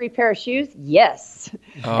earn a free pair of shoes? Yes.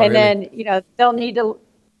 Oh, and really? then, they'll need to,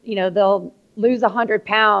 they'll lose 100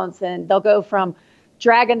 pounds and they'll go from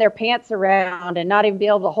dragging their pants around and not even be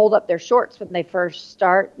able to hold up their shorts when they first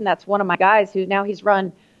start. And that's one of my guys who now he's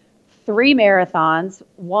run 3 marathons,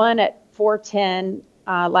 one at 4:10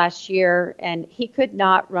 last year, and he could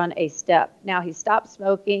not run a step. Now he stopped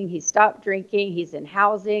smoking, he stopped drinking, he's in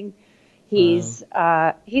housing. He's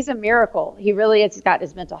a miracle. He really is. He's got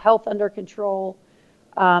his mental health under control.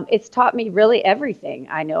 It's taught me really everything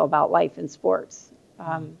I know about life and sports.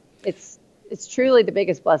 It's truly the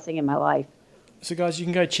biggest blessing in my life. So guys, you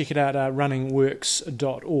can go check it out at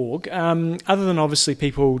runningworks.org. Other than obviously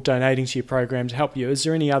people donating to your program to help you, is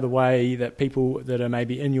there any other way that people that are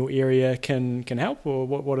maybe in your area can help, or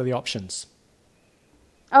what are the options?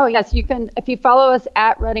 Oh, yes. You can, if you follow us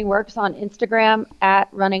at Running Works on Instagram, at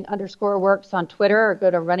running_works on Twitter, or go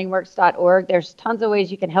to runningworks.org. There's tons of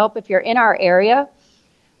ways you can help. If you're in our area,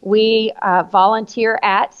 we volunteer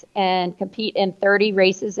at and compete in 30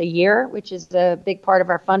 races a year, which is a big part of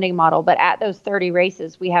our funding model. But at those 30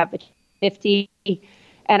 races, we have 50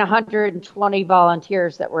 and 120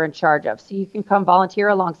 volunteers that we're in charge of. So you can come volunteer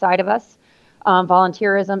alongside of us.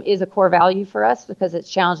 Volunteerism is a core value for us because it's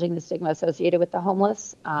challenging the stigma associated with the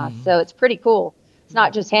homeless. So it's pretty cool. It's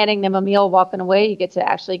not just handing them a meal, walking away. You get to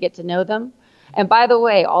actually get to know them. And by the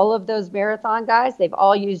way, all of those marathon guys, they've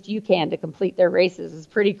all used UCAN to complete their races. It's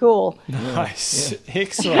pretty cool. Nice. Yeah.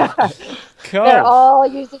 Excellent. Cool. They're all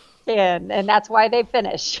using UCAN, and that's why they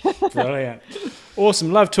finish. Brilliant.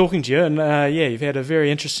 Awesome. Love talking to you. And you've had a very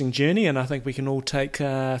interesting journey, and I think we can all take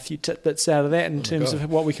a few tidbits out of that in terms of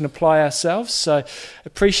what we can apply ourselves. So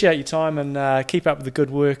appreciate your time, and keep up with the good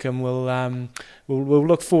work, and we'll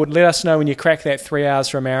look forward. Let us know when you crack that 3 hours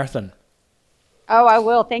for a marathon. Oh, I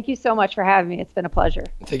will. Thank you so much for having me. It's been a pleasure.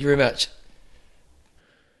 Thank you very much.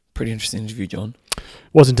 Pretty interesting interview, John.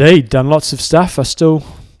 Was indeed. Done lots of stuff. I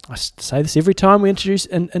say this every time we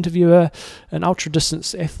interview an ultra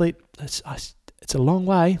distance athlete. It's a long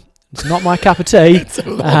way. It's not my cup of tea. It's a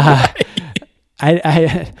long way.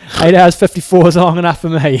 8 hours 54 is long enough for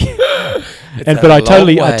me. But I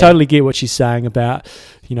totally get what she's saying about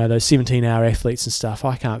those 17-hour athletes and stuff.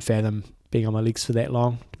 I can't fathom being on my legs for that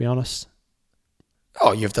long, to be honest.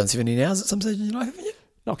 Oh, you've done 17 hours at some stage in your life, haven't you?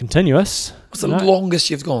 Not continuous. What's the longest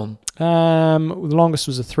you've gone? The longest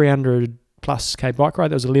was a 300 plus K bike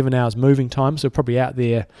ride. That was 11 hours moving time, so probably out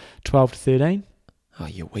there 12 to 13. Oh,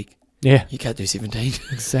 you're weak. Yeah. You can't do 17.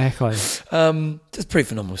 Exactly. It's a pretty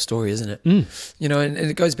phenomenal story, isn't it? And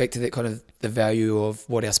it goes back to that kind of the value of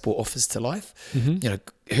what our sport offers to life.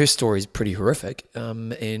 Mm-hmm. Her story is pretty horrific,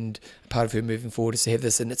 and part of her moving forward is to have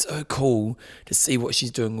this, and it's so cool to see what she's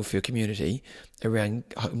doing with her community around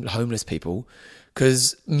homeless people,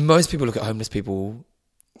 because most people look at homeless people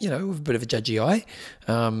with a bit of a judgy eye,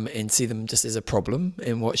 and see them just as a problem.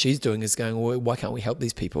 And what she's doing is going, well, why can't we help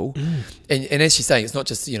these people? And as she's saying, it's not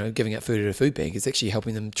just, giving out food at a food bank. It's actually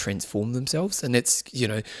helping them transform themselves. And that's,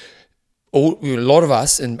 a lot of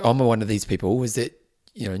us, and I'm one of these people, is that,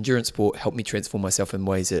 endurance sport helped me transform myself in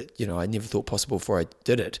ways that, I never thought possible before I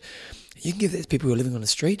did it. You can give that to people who are living on the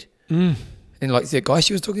street. And like that guy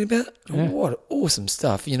she was talking about, what awesome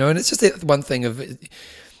stuff, and it's just that one thing of...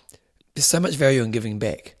 There's so much value in giving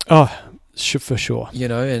back. Oh, for sure.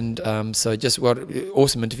 So just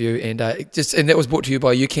awesome interview, and that was brought to you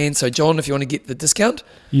by UCAN. So John, if you want to get the discount,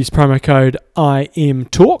 use promo code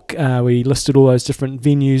IMTalk. We listed all those different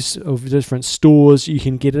venues of different stores you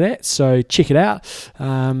can get it at. So check it out.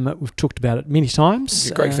 We've talked about it many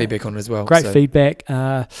times. Great feedback on it as well. Great feedback.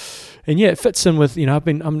 And it fits in with,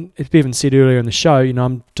 as Bevan said earlier in the show,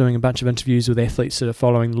 I'm doing a bunch of interviews with athletes that are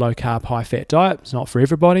following low carb, high fat diet. It's not for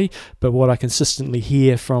everybody, but what I consistently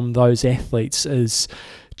hear from those athletes is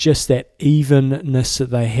just that evenness that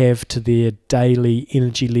they have to their daily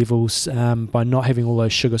energy levels by not having all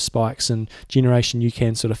those sugar spikes, and Generation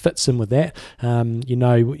UCAN sort of fits in with that.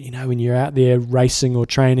 When you're out there racing or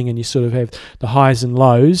training and you sort of have the highs and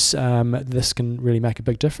lows, this can really make a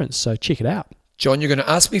big difference. So check it out. John, you're going to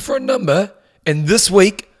ask me for a number, and this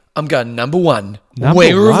week I'm going number one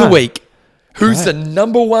wanger of the week. Who's the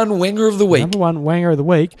number one wanger of the week? Number one wanger of the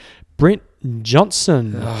week, Brent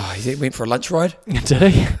Johnson. Oh, he went for a lunch ride?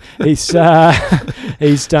 Did he?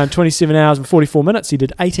 He's done 27 hours and 44 minutes. He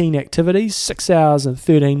did 18 activities, 6 hours and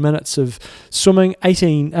 13 minutes of swimming,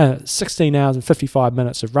 16 hours and 55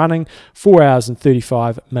 minutes of running, 4 hours and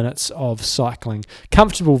 35 minutes of cycling.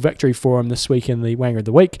 Comfortable victory for him this week in the Wanger of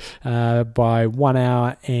the Week by 1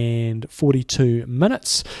 hour and 42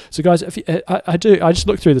 minutes. So guys, I just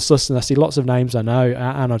looked through this list and I see lots of names I know.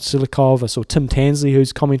 Arnold Silikov, I saw Tim Tansley,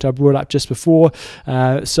 whose comment I brought up just before.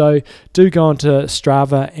 So do go onto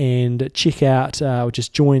Strava and check out or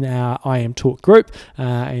just join our IMTalk group,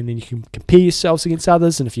 and then you can compare yourselves against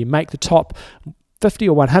others, and if you make the top 50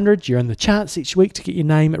 or 100, you're in the chance each week to get your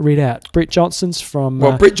name read out. Brett Johnson's from...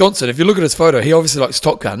 Brett Johnson, if you look at his photo, he obviously likes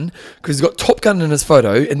Top Gun, because he's got Top Gun in his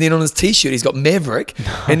photo, and then on his T-shirt he's got Maverick,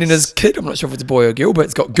 nice. And then his kid, I'm not sure if it's a boy or a girl, but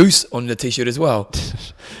it's got Goose on the T-shirt as well.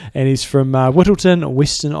 And he's from Whittleton,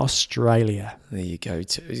 Western Australia. There you go.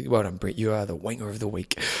 Well done, Brett. You are the Wanger of the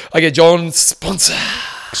Week. Okay, John, sponsor.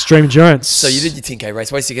 Extreme Endurance. So you did your 10K race.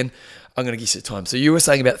 Wait a second. I'm going to guess your time. So you were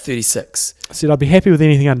saying about 36. I said I'd be happy with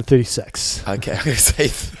anything under 36. Okay, I'm going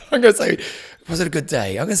to say, was it a good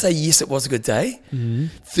day? I'm going to say yes, it was a good day.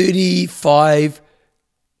 35,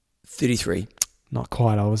 33. Not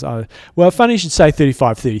quite. Well, funny you should say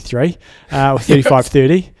 35:33 or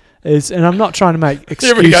 35:30. And I'm not trying to make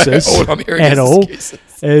excuses at all.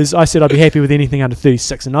 Is I said I'd be happy with anything under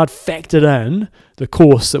 36, and I'd factored in the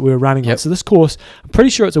course that we were running on. So this course, I'm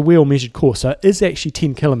pretty sure it's a wheel measured course, so it is actually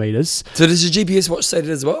 10 kilometres. So does your GPS watch say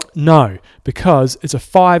that as well? No, because it's a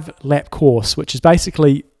 5-lap course, which is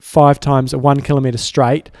basically 5 times a 1 kilometre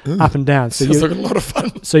straight, up and down. So sounds like a lot of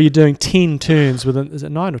fun. So you're doing 10 turns within, is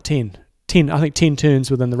it 9 or 10? 10, I think 10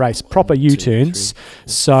 turns within the race, proper U-turns.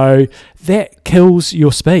 So that kills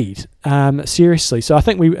your speed, seriously. So I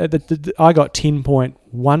think I got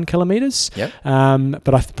 10.1 kilometres, but I'm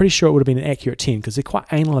pretty sure it would have been an accurate 10 because they're quite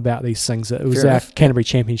anal about these things. It was our Canterbury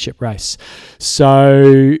Championship race.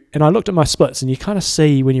 So, and I looked at my splits, and you kind of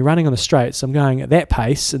see when you're running on the straights, I'm going at that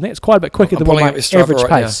pace, and that's quite a bit quicker than my average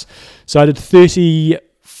pace. So I did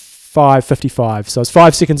 35:55, so it's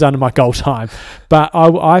 5 seconds under my goal time. But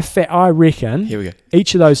I reckon here we go.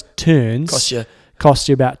 Each of those turns cost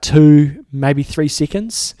you about 2, maybe 3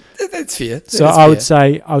 seconds. That's fair. So I would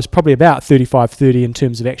say I was probably about 35:30 in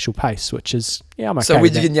terms of actual pace, which is, I'm okay. So where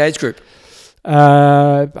did you get in the age group?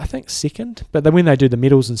 I think second, but then when they do the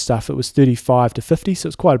medals and stuff, it was 35 to 50, so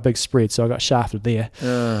it's quite a big spread. So I got shafted there.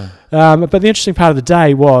 But the interesting part of the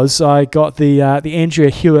day was I got the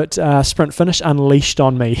Andrea Hewitt sprint finish unleashed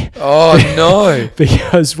on me. Oh no!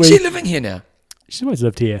 Because is she living here now? She's always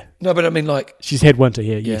lived here. No, but I mean, like, she's had winter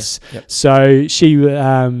here. Yes. Yep. So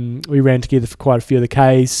we ran together for quite a few of the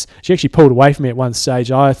Ks. She actually pulled away from me at one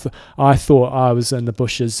stage. I thought I was in the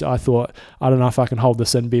bushes. I thought, I don't know if I can hold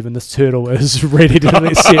this in, Bevan. This turtle is ready to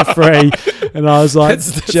get set free. And I was like,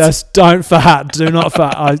 just don't fart. Do not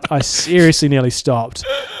fart. I seriously nearly stopped.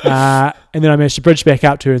 And then I managed to bridge back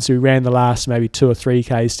up to her, and so we ran the last maybe 2 or 3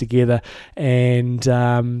 Ks together. And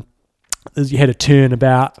you had a turn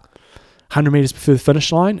about 100 metres before the finish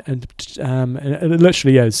line, and it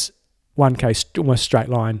literally is 1K almost straight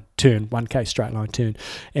line turn, 1K straight line turn,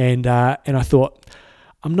 and I thought,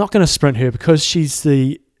 I'm not going to sprint her because she's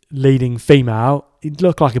the leading female. It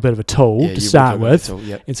looked like a bit of a tool to start with,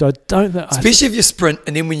 and so I don't think, especially if you sprint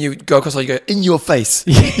and then when you go across, you go in your face.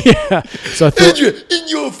 Yeah, so I thought, Andrea, in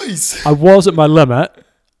your face. I was at my limit.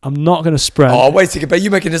 I'm not going to sprint. Oh, wait a second, but you're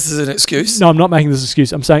making this as an excuse? No, I'm not making this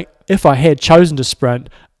excuse. I'm saying if I had chosen to sprint,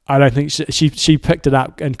 I don't think she picked it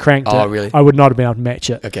up and cranked it. Oh, really? I would not have been able to match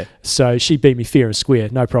it. Okay. So she beat me fair and square.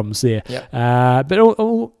 No problems there. Yep. But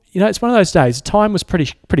it's one of those days. Time was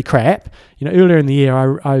pretty crap. Earlier in the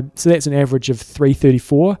year, so that's an average of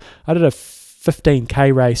 3:34. I did a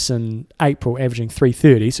 15K race in April, averaging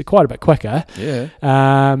 3:30, so quite a bit quicker. Yeah.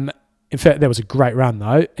 In fact, that was a great run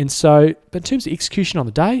though. And so, but in terms of execution on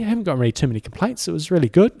the day, I haven't got really too many complaints. It was really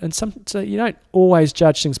good. And so you don't always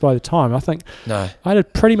judge things by the time. I think I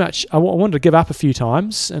did pretty much, I wanted to give up a few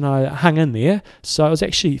times and I hung in there. So I was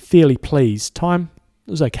actually fairly pleased. Time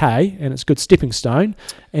was okay, and it's a good stepping stone,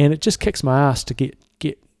 and it just kicks my ass to get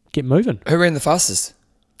moving. Who ran the fastest?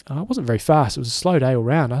 I wasn't very fast. It was a slow day all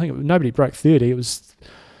round. I think nobody broke 30. It was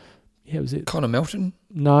it. Connor Melton?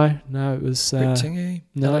 No, it was Rick Tingy?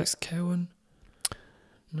 No. Alex Cowan?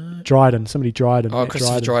 No. Dryden. Somebody Dryden. Oh,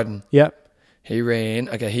 Christopher Dryden. Yep. He ran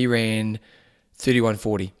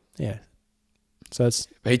 31:40. Yeah. So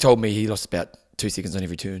he told me he lost about 2 seconds on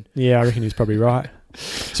every turn. Yeah, I reckon he was probably right.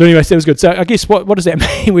 So anyway, that was good. So I guess what does that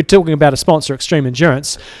mean? We're talking about a sponsor, Extreme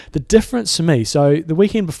Endurance. The difference for me, so the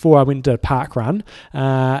weekend before I went and did a park run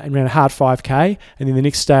and ran a hard 5K, and then the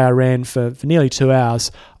next day I ran for nearly 2 hours.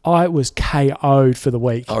 I was KO'd for the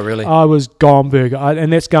week. Oh, really? I was gone burger.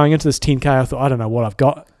 And that's going into this 10K. I thought, I don't know what I've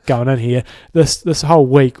got going in here. This whole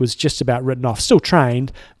week was just about written off. Still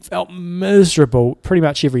trained, felt miserable pretty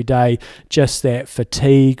much every day. Just that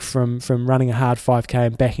fatigue from running a hard 5K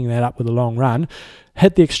and backing that up with a long run.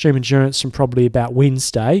 Hit the Extreme Endurance from probably about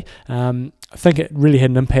Wednesday. I think it really had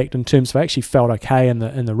an impact in terms of I actually felt okay in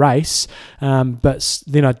the race. But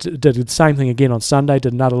then I did the same thing again on Sunday,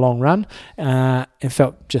 did another long run, and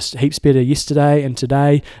felt just heaps better yesterday and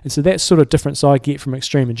today. And so that sort of difference I get from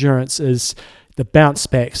Extreme Endurance is the bounce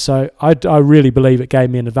back. So I really believe it gave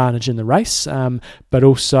me an advantage in the race, but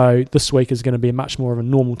also this week is going to be much more of a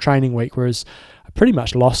normal training week, whereas I pretty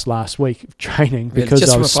much lost last week training because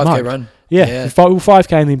just I was from a 5K smoked. run. Yeah.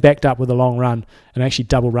 5K and then backed up with a long run, and actually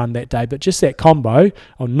double run that day. But just that combo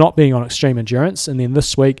of not being on extreme endurance, and then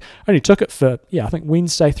this week I only took it for, I think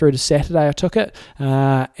Wednesday through to Saturday I took it,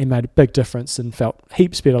 and made a big difference and felt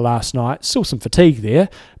heaps better last night. Still some fatigue there,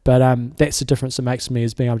 but that's the difference it makes for me,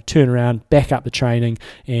 is being able to turn around, back up the training,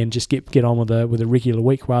 and just get on with a regular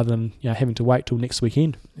week rather than having to wait till next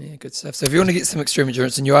weekend. Yeah, good stuff. So if you want to get some extreme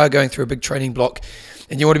endurance and you are going through a big training block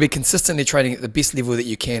and you want to be consistently training at the best level that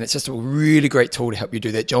you can, it's just a really great tool to help you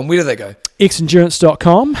do that. John, where do they go?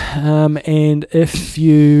 xendurance.com, and if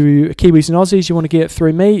you Kiwis and Aussies, you want to get it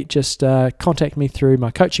through me, just contact me through my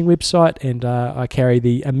coaching website, and I carry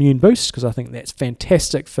the Immune Boost because I think that's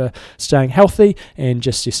fantastic for staying healthy, and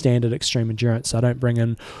just your standard extreme endurance. I don't bring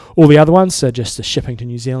in all the other ones, so just the shipping to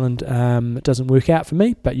New Zealand it doesn't work out for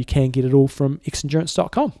me, but you can get it all from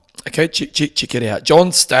xendurance.com. Okay, check it out.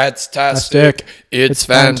 John Stadstastic. It's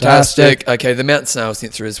fantastic. Okay, the mountain snail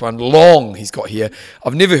sent through this one. Long he's got here.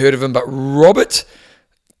 I've never heard of him, but Robert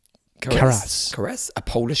Karas, a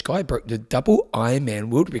Polish guy, broke the double Ironman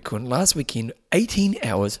world record last weekend, 18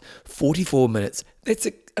 hours, 44 minutes. That's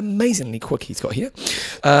amazingly quick he's got here.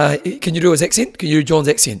 Can you do his accent? Can you do John's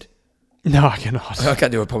accent? No, I cannot. I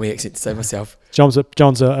can't do a Pommy accent to save myself. John's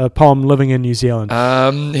a Pom living in New Zealand.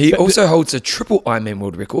 He also holds a triple Ironman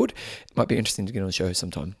world record. It might be interesting to get on the show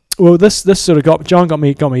sometime. Well, this sort of got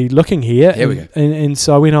me looking here. Here we go. And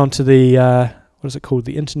so I went on to the what is it called?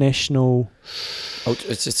 The International. Oh,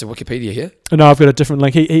 it's just a Wikipedia here. No, I've got a different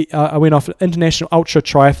link. I went off International Ultra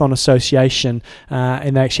Triathlon Association,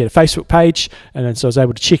 and they actually had a Facebook page, and then so I was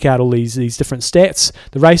able to check out all these different stats.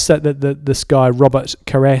 The race that this guy Robert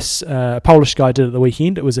Karas, a Polish guy, did at the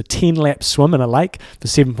weekend, it was a 10-lap swim in a lake for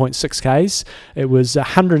 7.6 k's. It was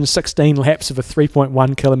 116 laps of a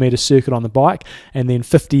 3.1 kilometre circuit on the bike, and then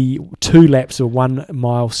 52 laps of a 1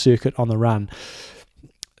 mile circuit on the run.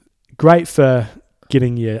 Great for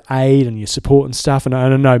getting your aid and your support and stuff, and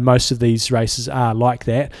I know most of these races are like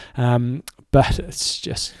that, but it's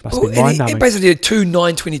just must be mind-numbing. He basically did 2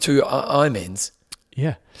 9:22 Ironmans.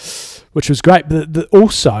 Yeah, which was great. But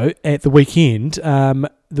also at the weekend,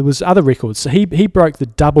 there was other records. So he broke the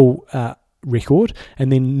double record,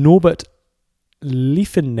 and then Norbert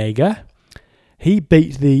Liefenegger, he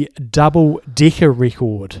beat the double decker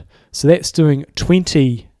record. So that's doing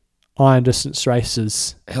 20 iron distance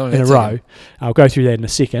races in a row. I'll go through that in a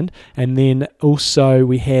second. And then also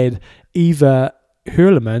we had Eva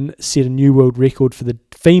Hurleman set a new world record for the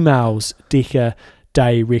females decker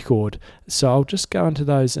day record. So I'll just go into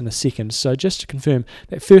those in a second. So just to confirm,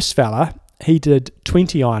 that first fella, he did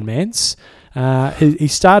 20 Ironmans. He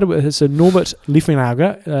started with Norbert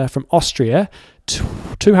Liefenegger from Austria,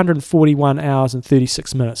 241 hours and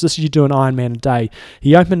 36 minutes. This is you do an Ironman a day.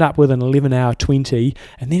 He opened up with an 11 hour 20,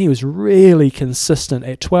 and then he was really consistent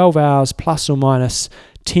at 12 hours plus or minus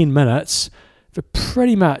 10 minutes for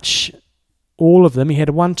pretty much all of them. He had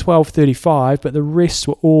a 1:12:35, but the rest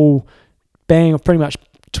were all bang, pretty much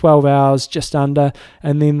 12 hours just under,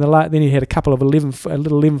 and then then he had a couple of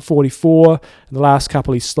 11:44, and the last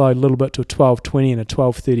couple he slowed a little bit to a 12:20 and a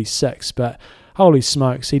 12:36, but holy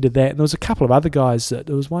smokes, he did that. And there was a couple of other guys there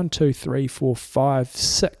was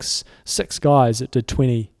 6 guys that did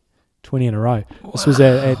 20 in a row. Wow. This was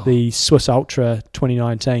at the Swiss Ultra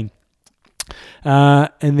 2019.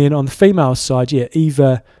 And then on the female side,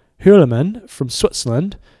 Eva Hurleman from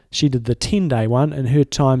Switzerland, she did the 10-day one, and her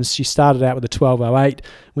times, she started out with a 12:08,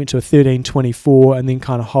 went to a 13:24, and then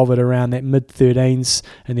kind of hovered around that mid-13s,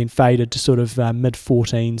 and then faded to sort of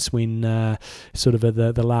mid-14s when sort of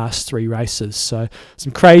the last 3 races. So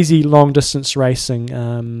some crazy long-distance racing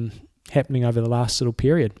happening over the last little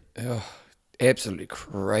period. Oh, absolutely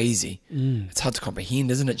crazy. It's hard to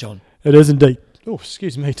comprehend, isn't it, John? It is indeed. Oh,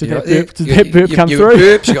 excuse me. Did that burp come through?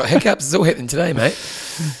 Burps, you got hiccups. It's all happening today, mate.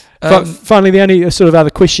 Finally, the only sort of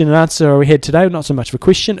other question and answer we had today, not so much of a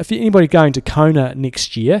question. If anybody going to Kona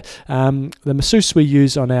next year, the masseuse we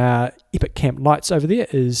use on our Epic Camp Lights over there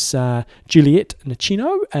is Juliette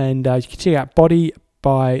Nicino, and you can check out Body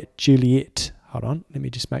by Juliette. Hold on, let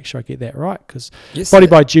me just make sure I get that right, because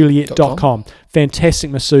bodybyjuliette.com.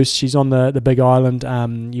 Fantastic masseuse. She's on the Big Island.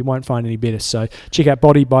 You won't find any better. So check out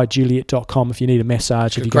bodybyjuliette.com if you need a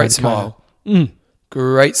massage. If you great smile.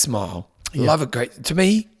 Great smile. Yeah. Love it. To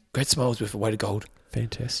me, great smiles worth a weight of gold.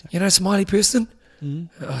 Fantastic. You know, a smiley person?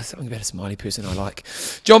 Something about a smiley person I like.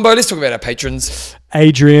 Jumbo, let's talk about our patrons.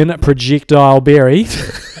 Adrian Projectile Berry.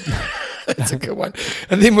 That's a good one.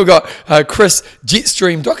 And then we've got Chris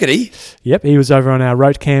Jetstream Doherty. Yep, he was over on our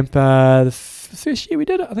road camp the first year we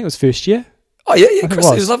did it. I think it was first year. Oh, yeah, Chris,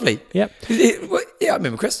 he was lovely. Yep. Yeah, I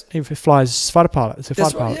remember Chris. He flies fighter pilot. It's a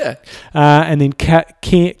fighter pilot. Yeah. And then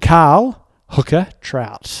Carl Hooker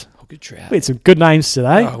Trout. good trout. We had some good names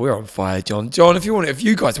today. Oh, we're on fire, John. John, if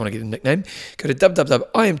you guys want to get a nickname, go to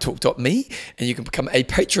www.iamtalk.me and you can become a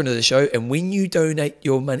patron of the show. And when you donate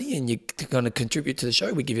your money and you're going to contribute to the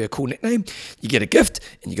show, we give you a cool nickname. You get a gift,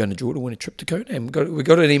 and you're going to draw to win a trip to Kona. And we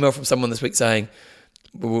got an email from someone this week saying,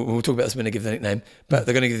 we'll talk about this when they give the nickname, but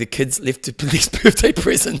they're going to give the kids left birthday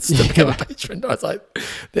presents to become a patron. I was like,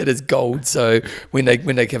 that is gold. So when they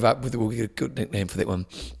give up, we'll get a good nickname for that one.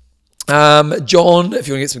 John, if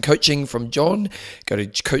you want to get some coaching from John, go to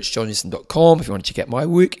coachjohnnewson.com. If you want to check out my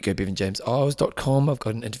work, go to bevanjamesisles.com. I've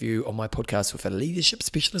got an interview on my podcast with a leadership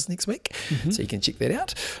specialist next week, so you can check that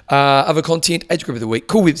out. Other content, age group of the week,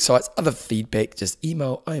 cool websites, other feedback, just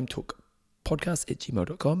email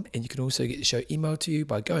iamtalkpodcast@gmail.com, and you can also get the show emailed to you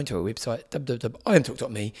by going to our website,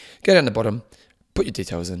 www.iamtalk.me, go down the bottom, put your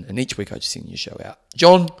details in, and each week I just send you a show out.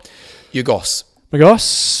 John, your goss. My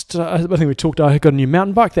gosh, I think we talked, I got a new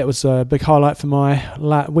mountain bike. That was a big highlight for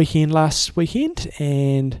my weekend last weekend,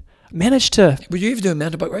 and managed to... Would you ever do a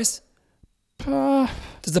mountain bike race? Does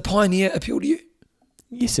the Pioneer appeal to you?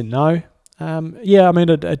 Yes and no. Yeah, I mean,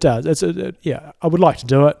 it does. Yeah, I would like to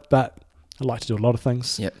do it, but I'd like to do a lot of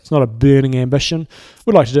things. Yep. It's not a burning ambition.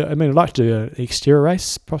 I'd like to do an exterior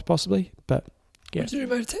race, possibly, but yeah. Would you do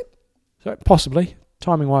a motor tape? So possibly.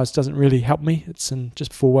 Timing-wise, doesn't really help me. It's in just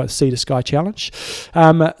before the Sea to Sky Challenge. So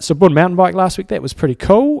I bought a mountain bike last week. That was pretty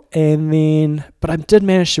cool. But I did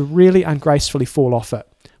manage to really ungracefully fall off it.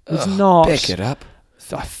 It was not... Back it up.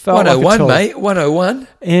 I felt 101, mate. 101.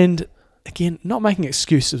 And again, not making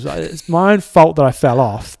excuses. It's my own fault that I fell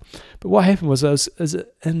off. But what happened was I was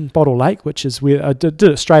in Bottle Lake, which is where I did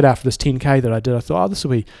it straight after this 10K that I did. I thought, this will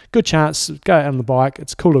be a good chance. Go out on the bike.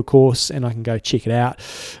 It's a cool little course, and I can go check it out.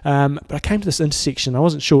 But I came to this intersection. I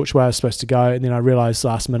wasn't sure which way I was supposed to go, and then I realised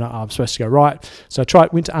last minute I'm supposed to go right. So I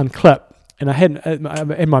went to unclip. And I hadn't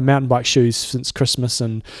had my mountain bike shoes since Christmas,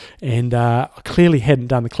 and I clearly hadn't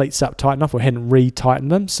done the cleats up tight enough, or hadn't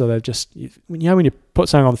re-tightened them. So they're just, when you put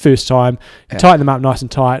something on the first time, you tighten them up nice and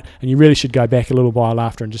tight, and you really should go back a little while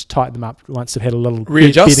after and just tighten them up once they've had a little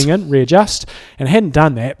readjust. And I hadn't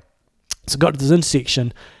done that, so I got to this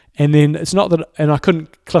intersection, and then and I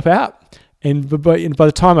couldn't clip out. And by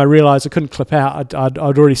the time I realised I couldn't clip out, I'd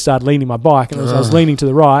already started leaning my bike, and I was leaning to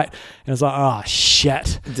the right, and I was like, oh,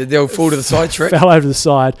 shit. Did they all fall to the side trick? Fell over to the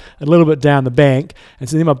side, a little bit down the bank, and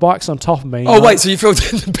so then my bike's on top of me. Oh, wait, so you fell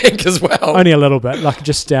down the bank as well? Only a little bit, like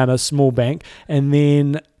just down a small bank, and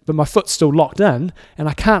then... But my foot's still locked in, and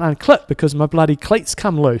I can't unclip because my bloody cleats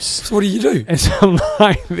come loose. So what do you do? And so I'm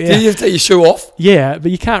like, do you have to take your shoe off? Yeah, but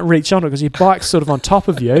you can't reach on it because your bike's sort of on top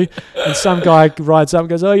of you, and some guy rides up and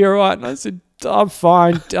goes, "Oh, you're all right." And I said, "I'm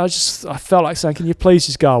fine." I felt like saying, "Can you please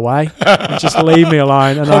just go away and just leave me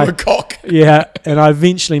alone?" And I'm a cock. Yeah, and I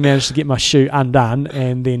eventually managed to get my shoe undone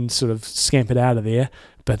and then sort of scampered out of there.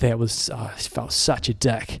 But that was, I felt such a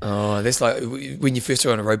dick. Oh, that's like when you first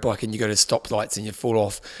go on a road bike and you go to stoplights and you fall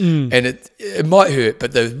off. And it might hurt,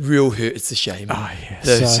 but the real hurt is the shame. Oh, yeah.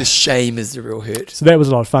 The shame is the real hurt. So that was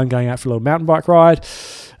a lot of fun, going out for a little mountain bike ride.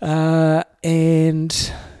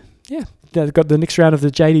 And yeah, got the next round of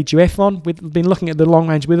the JD Duathlon. We've been looking at the long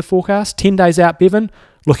range weather forecast. 10 days out, Bevan,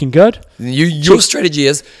 looking good. Your strategy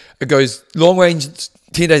is, it goes long range,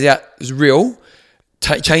 10 days out is real.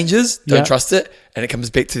 Changes, don't trust it, and it comes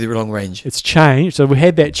back to the long range. It's changed. So we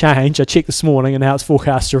had that change. I checked this morning, and now it's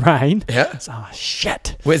forecast to rain. Yeah. So,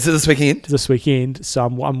 shit. Where's it this weekend? This weekend. So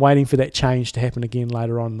I'm waiting for that change to happen again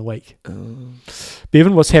later on in the week.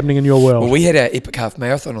 Bevan, what's happening in your world? Well, we had our Epic Half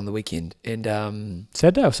Marathon on the weekend, and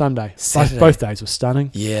Saturday or Sunday? Saturday. Both days were stunning.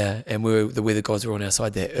 Yeah, and the weather gods were on our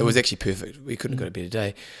side there. It was actually perfect. We couldn't have got a better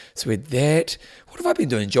day. So we had that. What have I been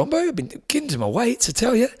doing, Jumbo? I've been getting to my weights, I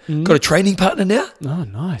tell you. Got a training partner now. Oh,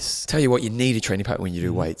 nice. Tell you what, you need a training partner when you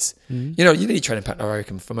do weights. You know, you need a training partner, I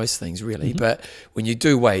reckon, for most things, really. But when you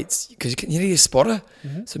do weights, because you need a spotter.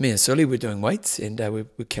 So me and Sully were doing weights, and we're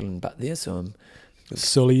killing butt there. So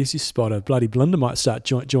Sully is your spotter. Bloody Belinda might start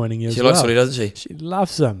joining you as well. She likes Sully, doesn't she? She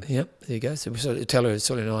loves him. Yep, there you go. So we tell her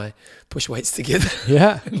Sully and I push weights together.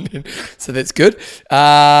 Yeah. So that's good.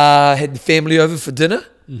 Had the family over for dinner.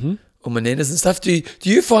 Or my nanas and stuff. Do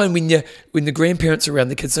you find when the grandparents are around,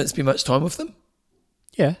 the kids don't spend much time with them?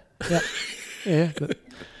 Yeah.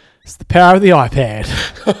 It's the power of the iPad.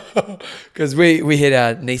 Because we had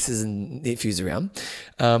our nieces and nephews around,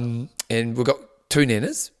 and we've got two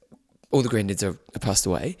nanas. All the granddads are passed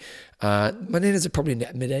away. My nanas are probably in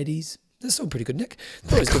their mid-80s. That's still pretty good, Nick.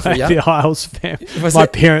 That was good for you. The Isles family. My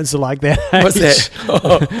parents are like that age. What's that?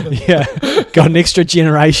 Yeah. Got an extra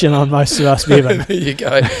generation on most of us, Bevan. There you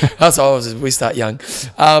go. Us Isles, we start young.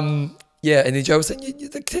 Yeah, and then Joe was saying,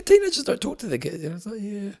 the teenagers don't talk to the kids. And I was like,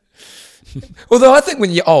 yeah. Although I think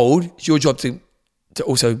when you're old, it's your job to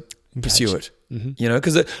also pursue it. You know,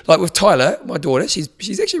 because like with Tyler, my daughter,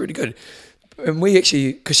 she's actually really good. And we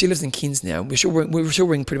actually, because she lives in Cairns now, we still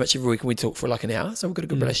ring pretty much every week and we talk for like an hour. So we've got a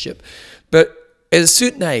good relationship. But at a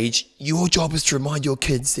certain age, your job is to remind your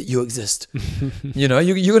kids that you exist. You know,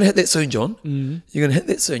 you're going to hit that soon, John. You're going to hit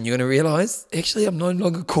that soon. You're going to realise, actually, I'm no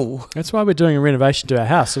longer cool. That's why we're doing a renovation to our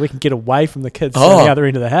house, so we can get away from the kids on the other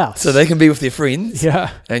end of the house. So they can be with their friends.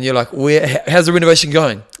 Yeah. And you're like, how's the renovation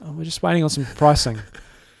going? Oh, we're just waiting on some pricing.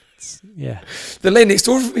 Yeah. The land next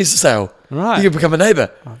door from me is for sale. Right. You can become a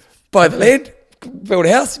neighbour. Buy the land, build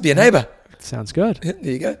a house, be a neighbour. Sounds good. There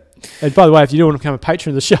you go. And by the way, if you do want to become a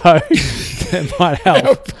patron of the show, that might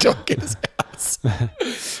help. John get his house.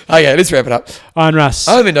 Okay, let's wrap it up. I'm Russ.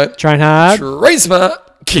 I'm Endo. Train hard. Train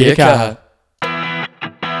smart. Kia kaha.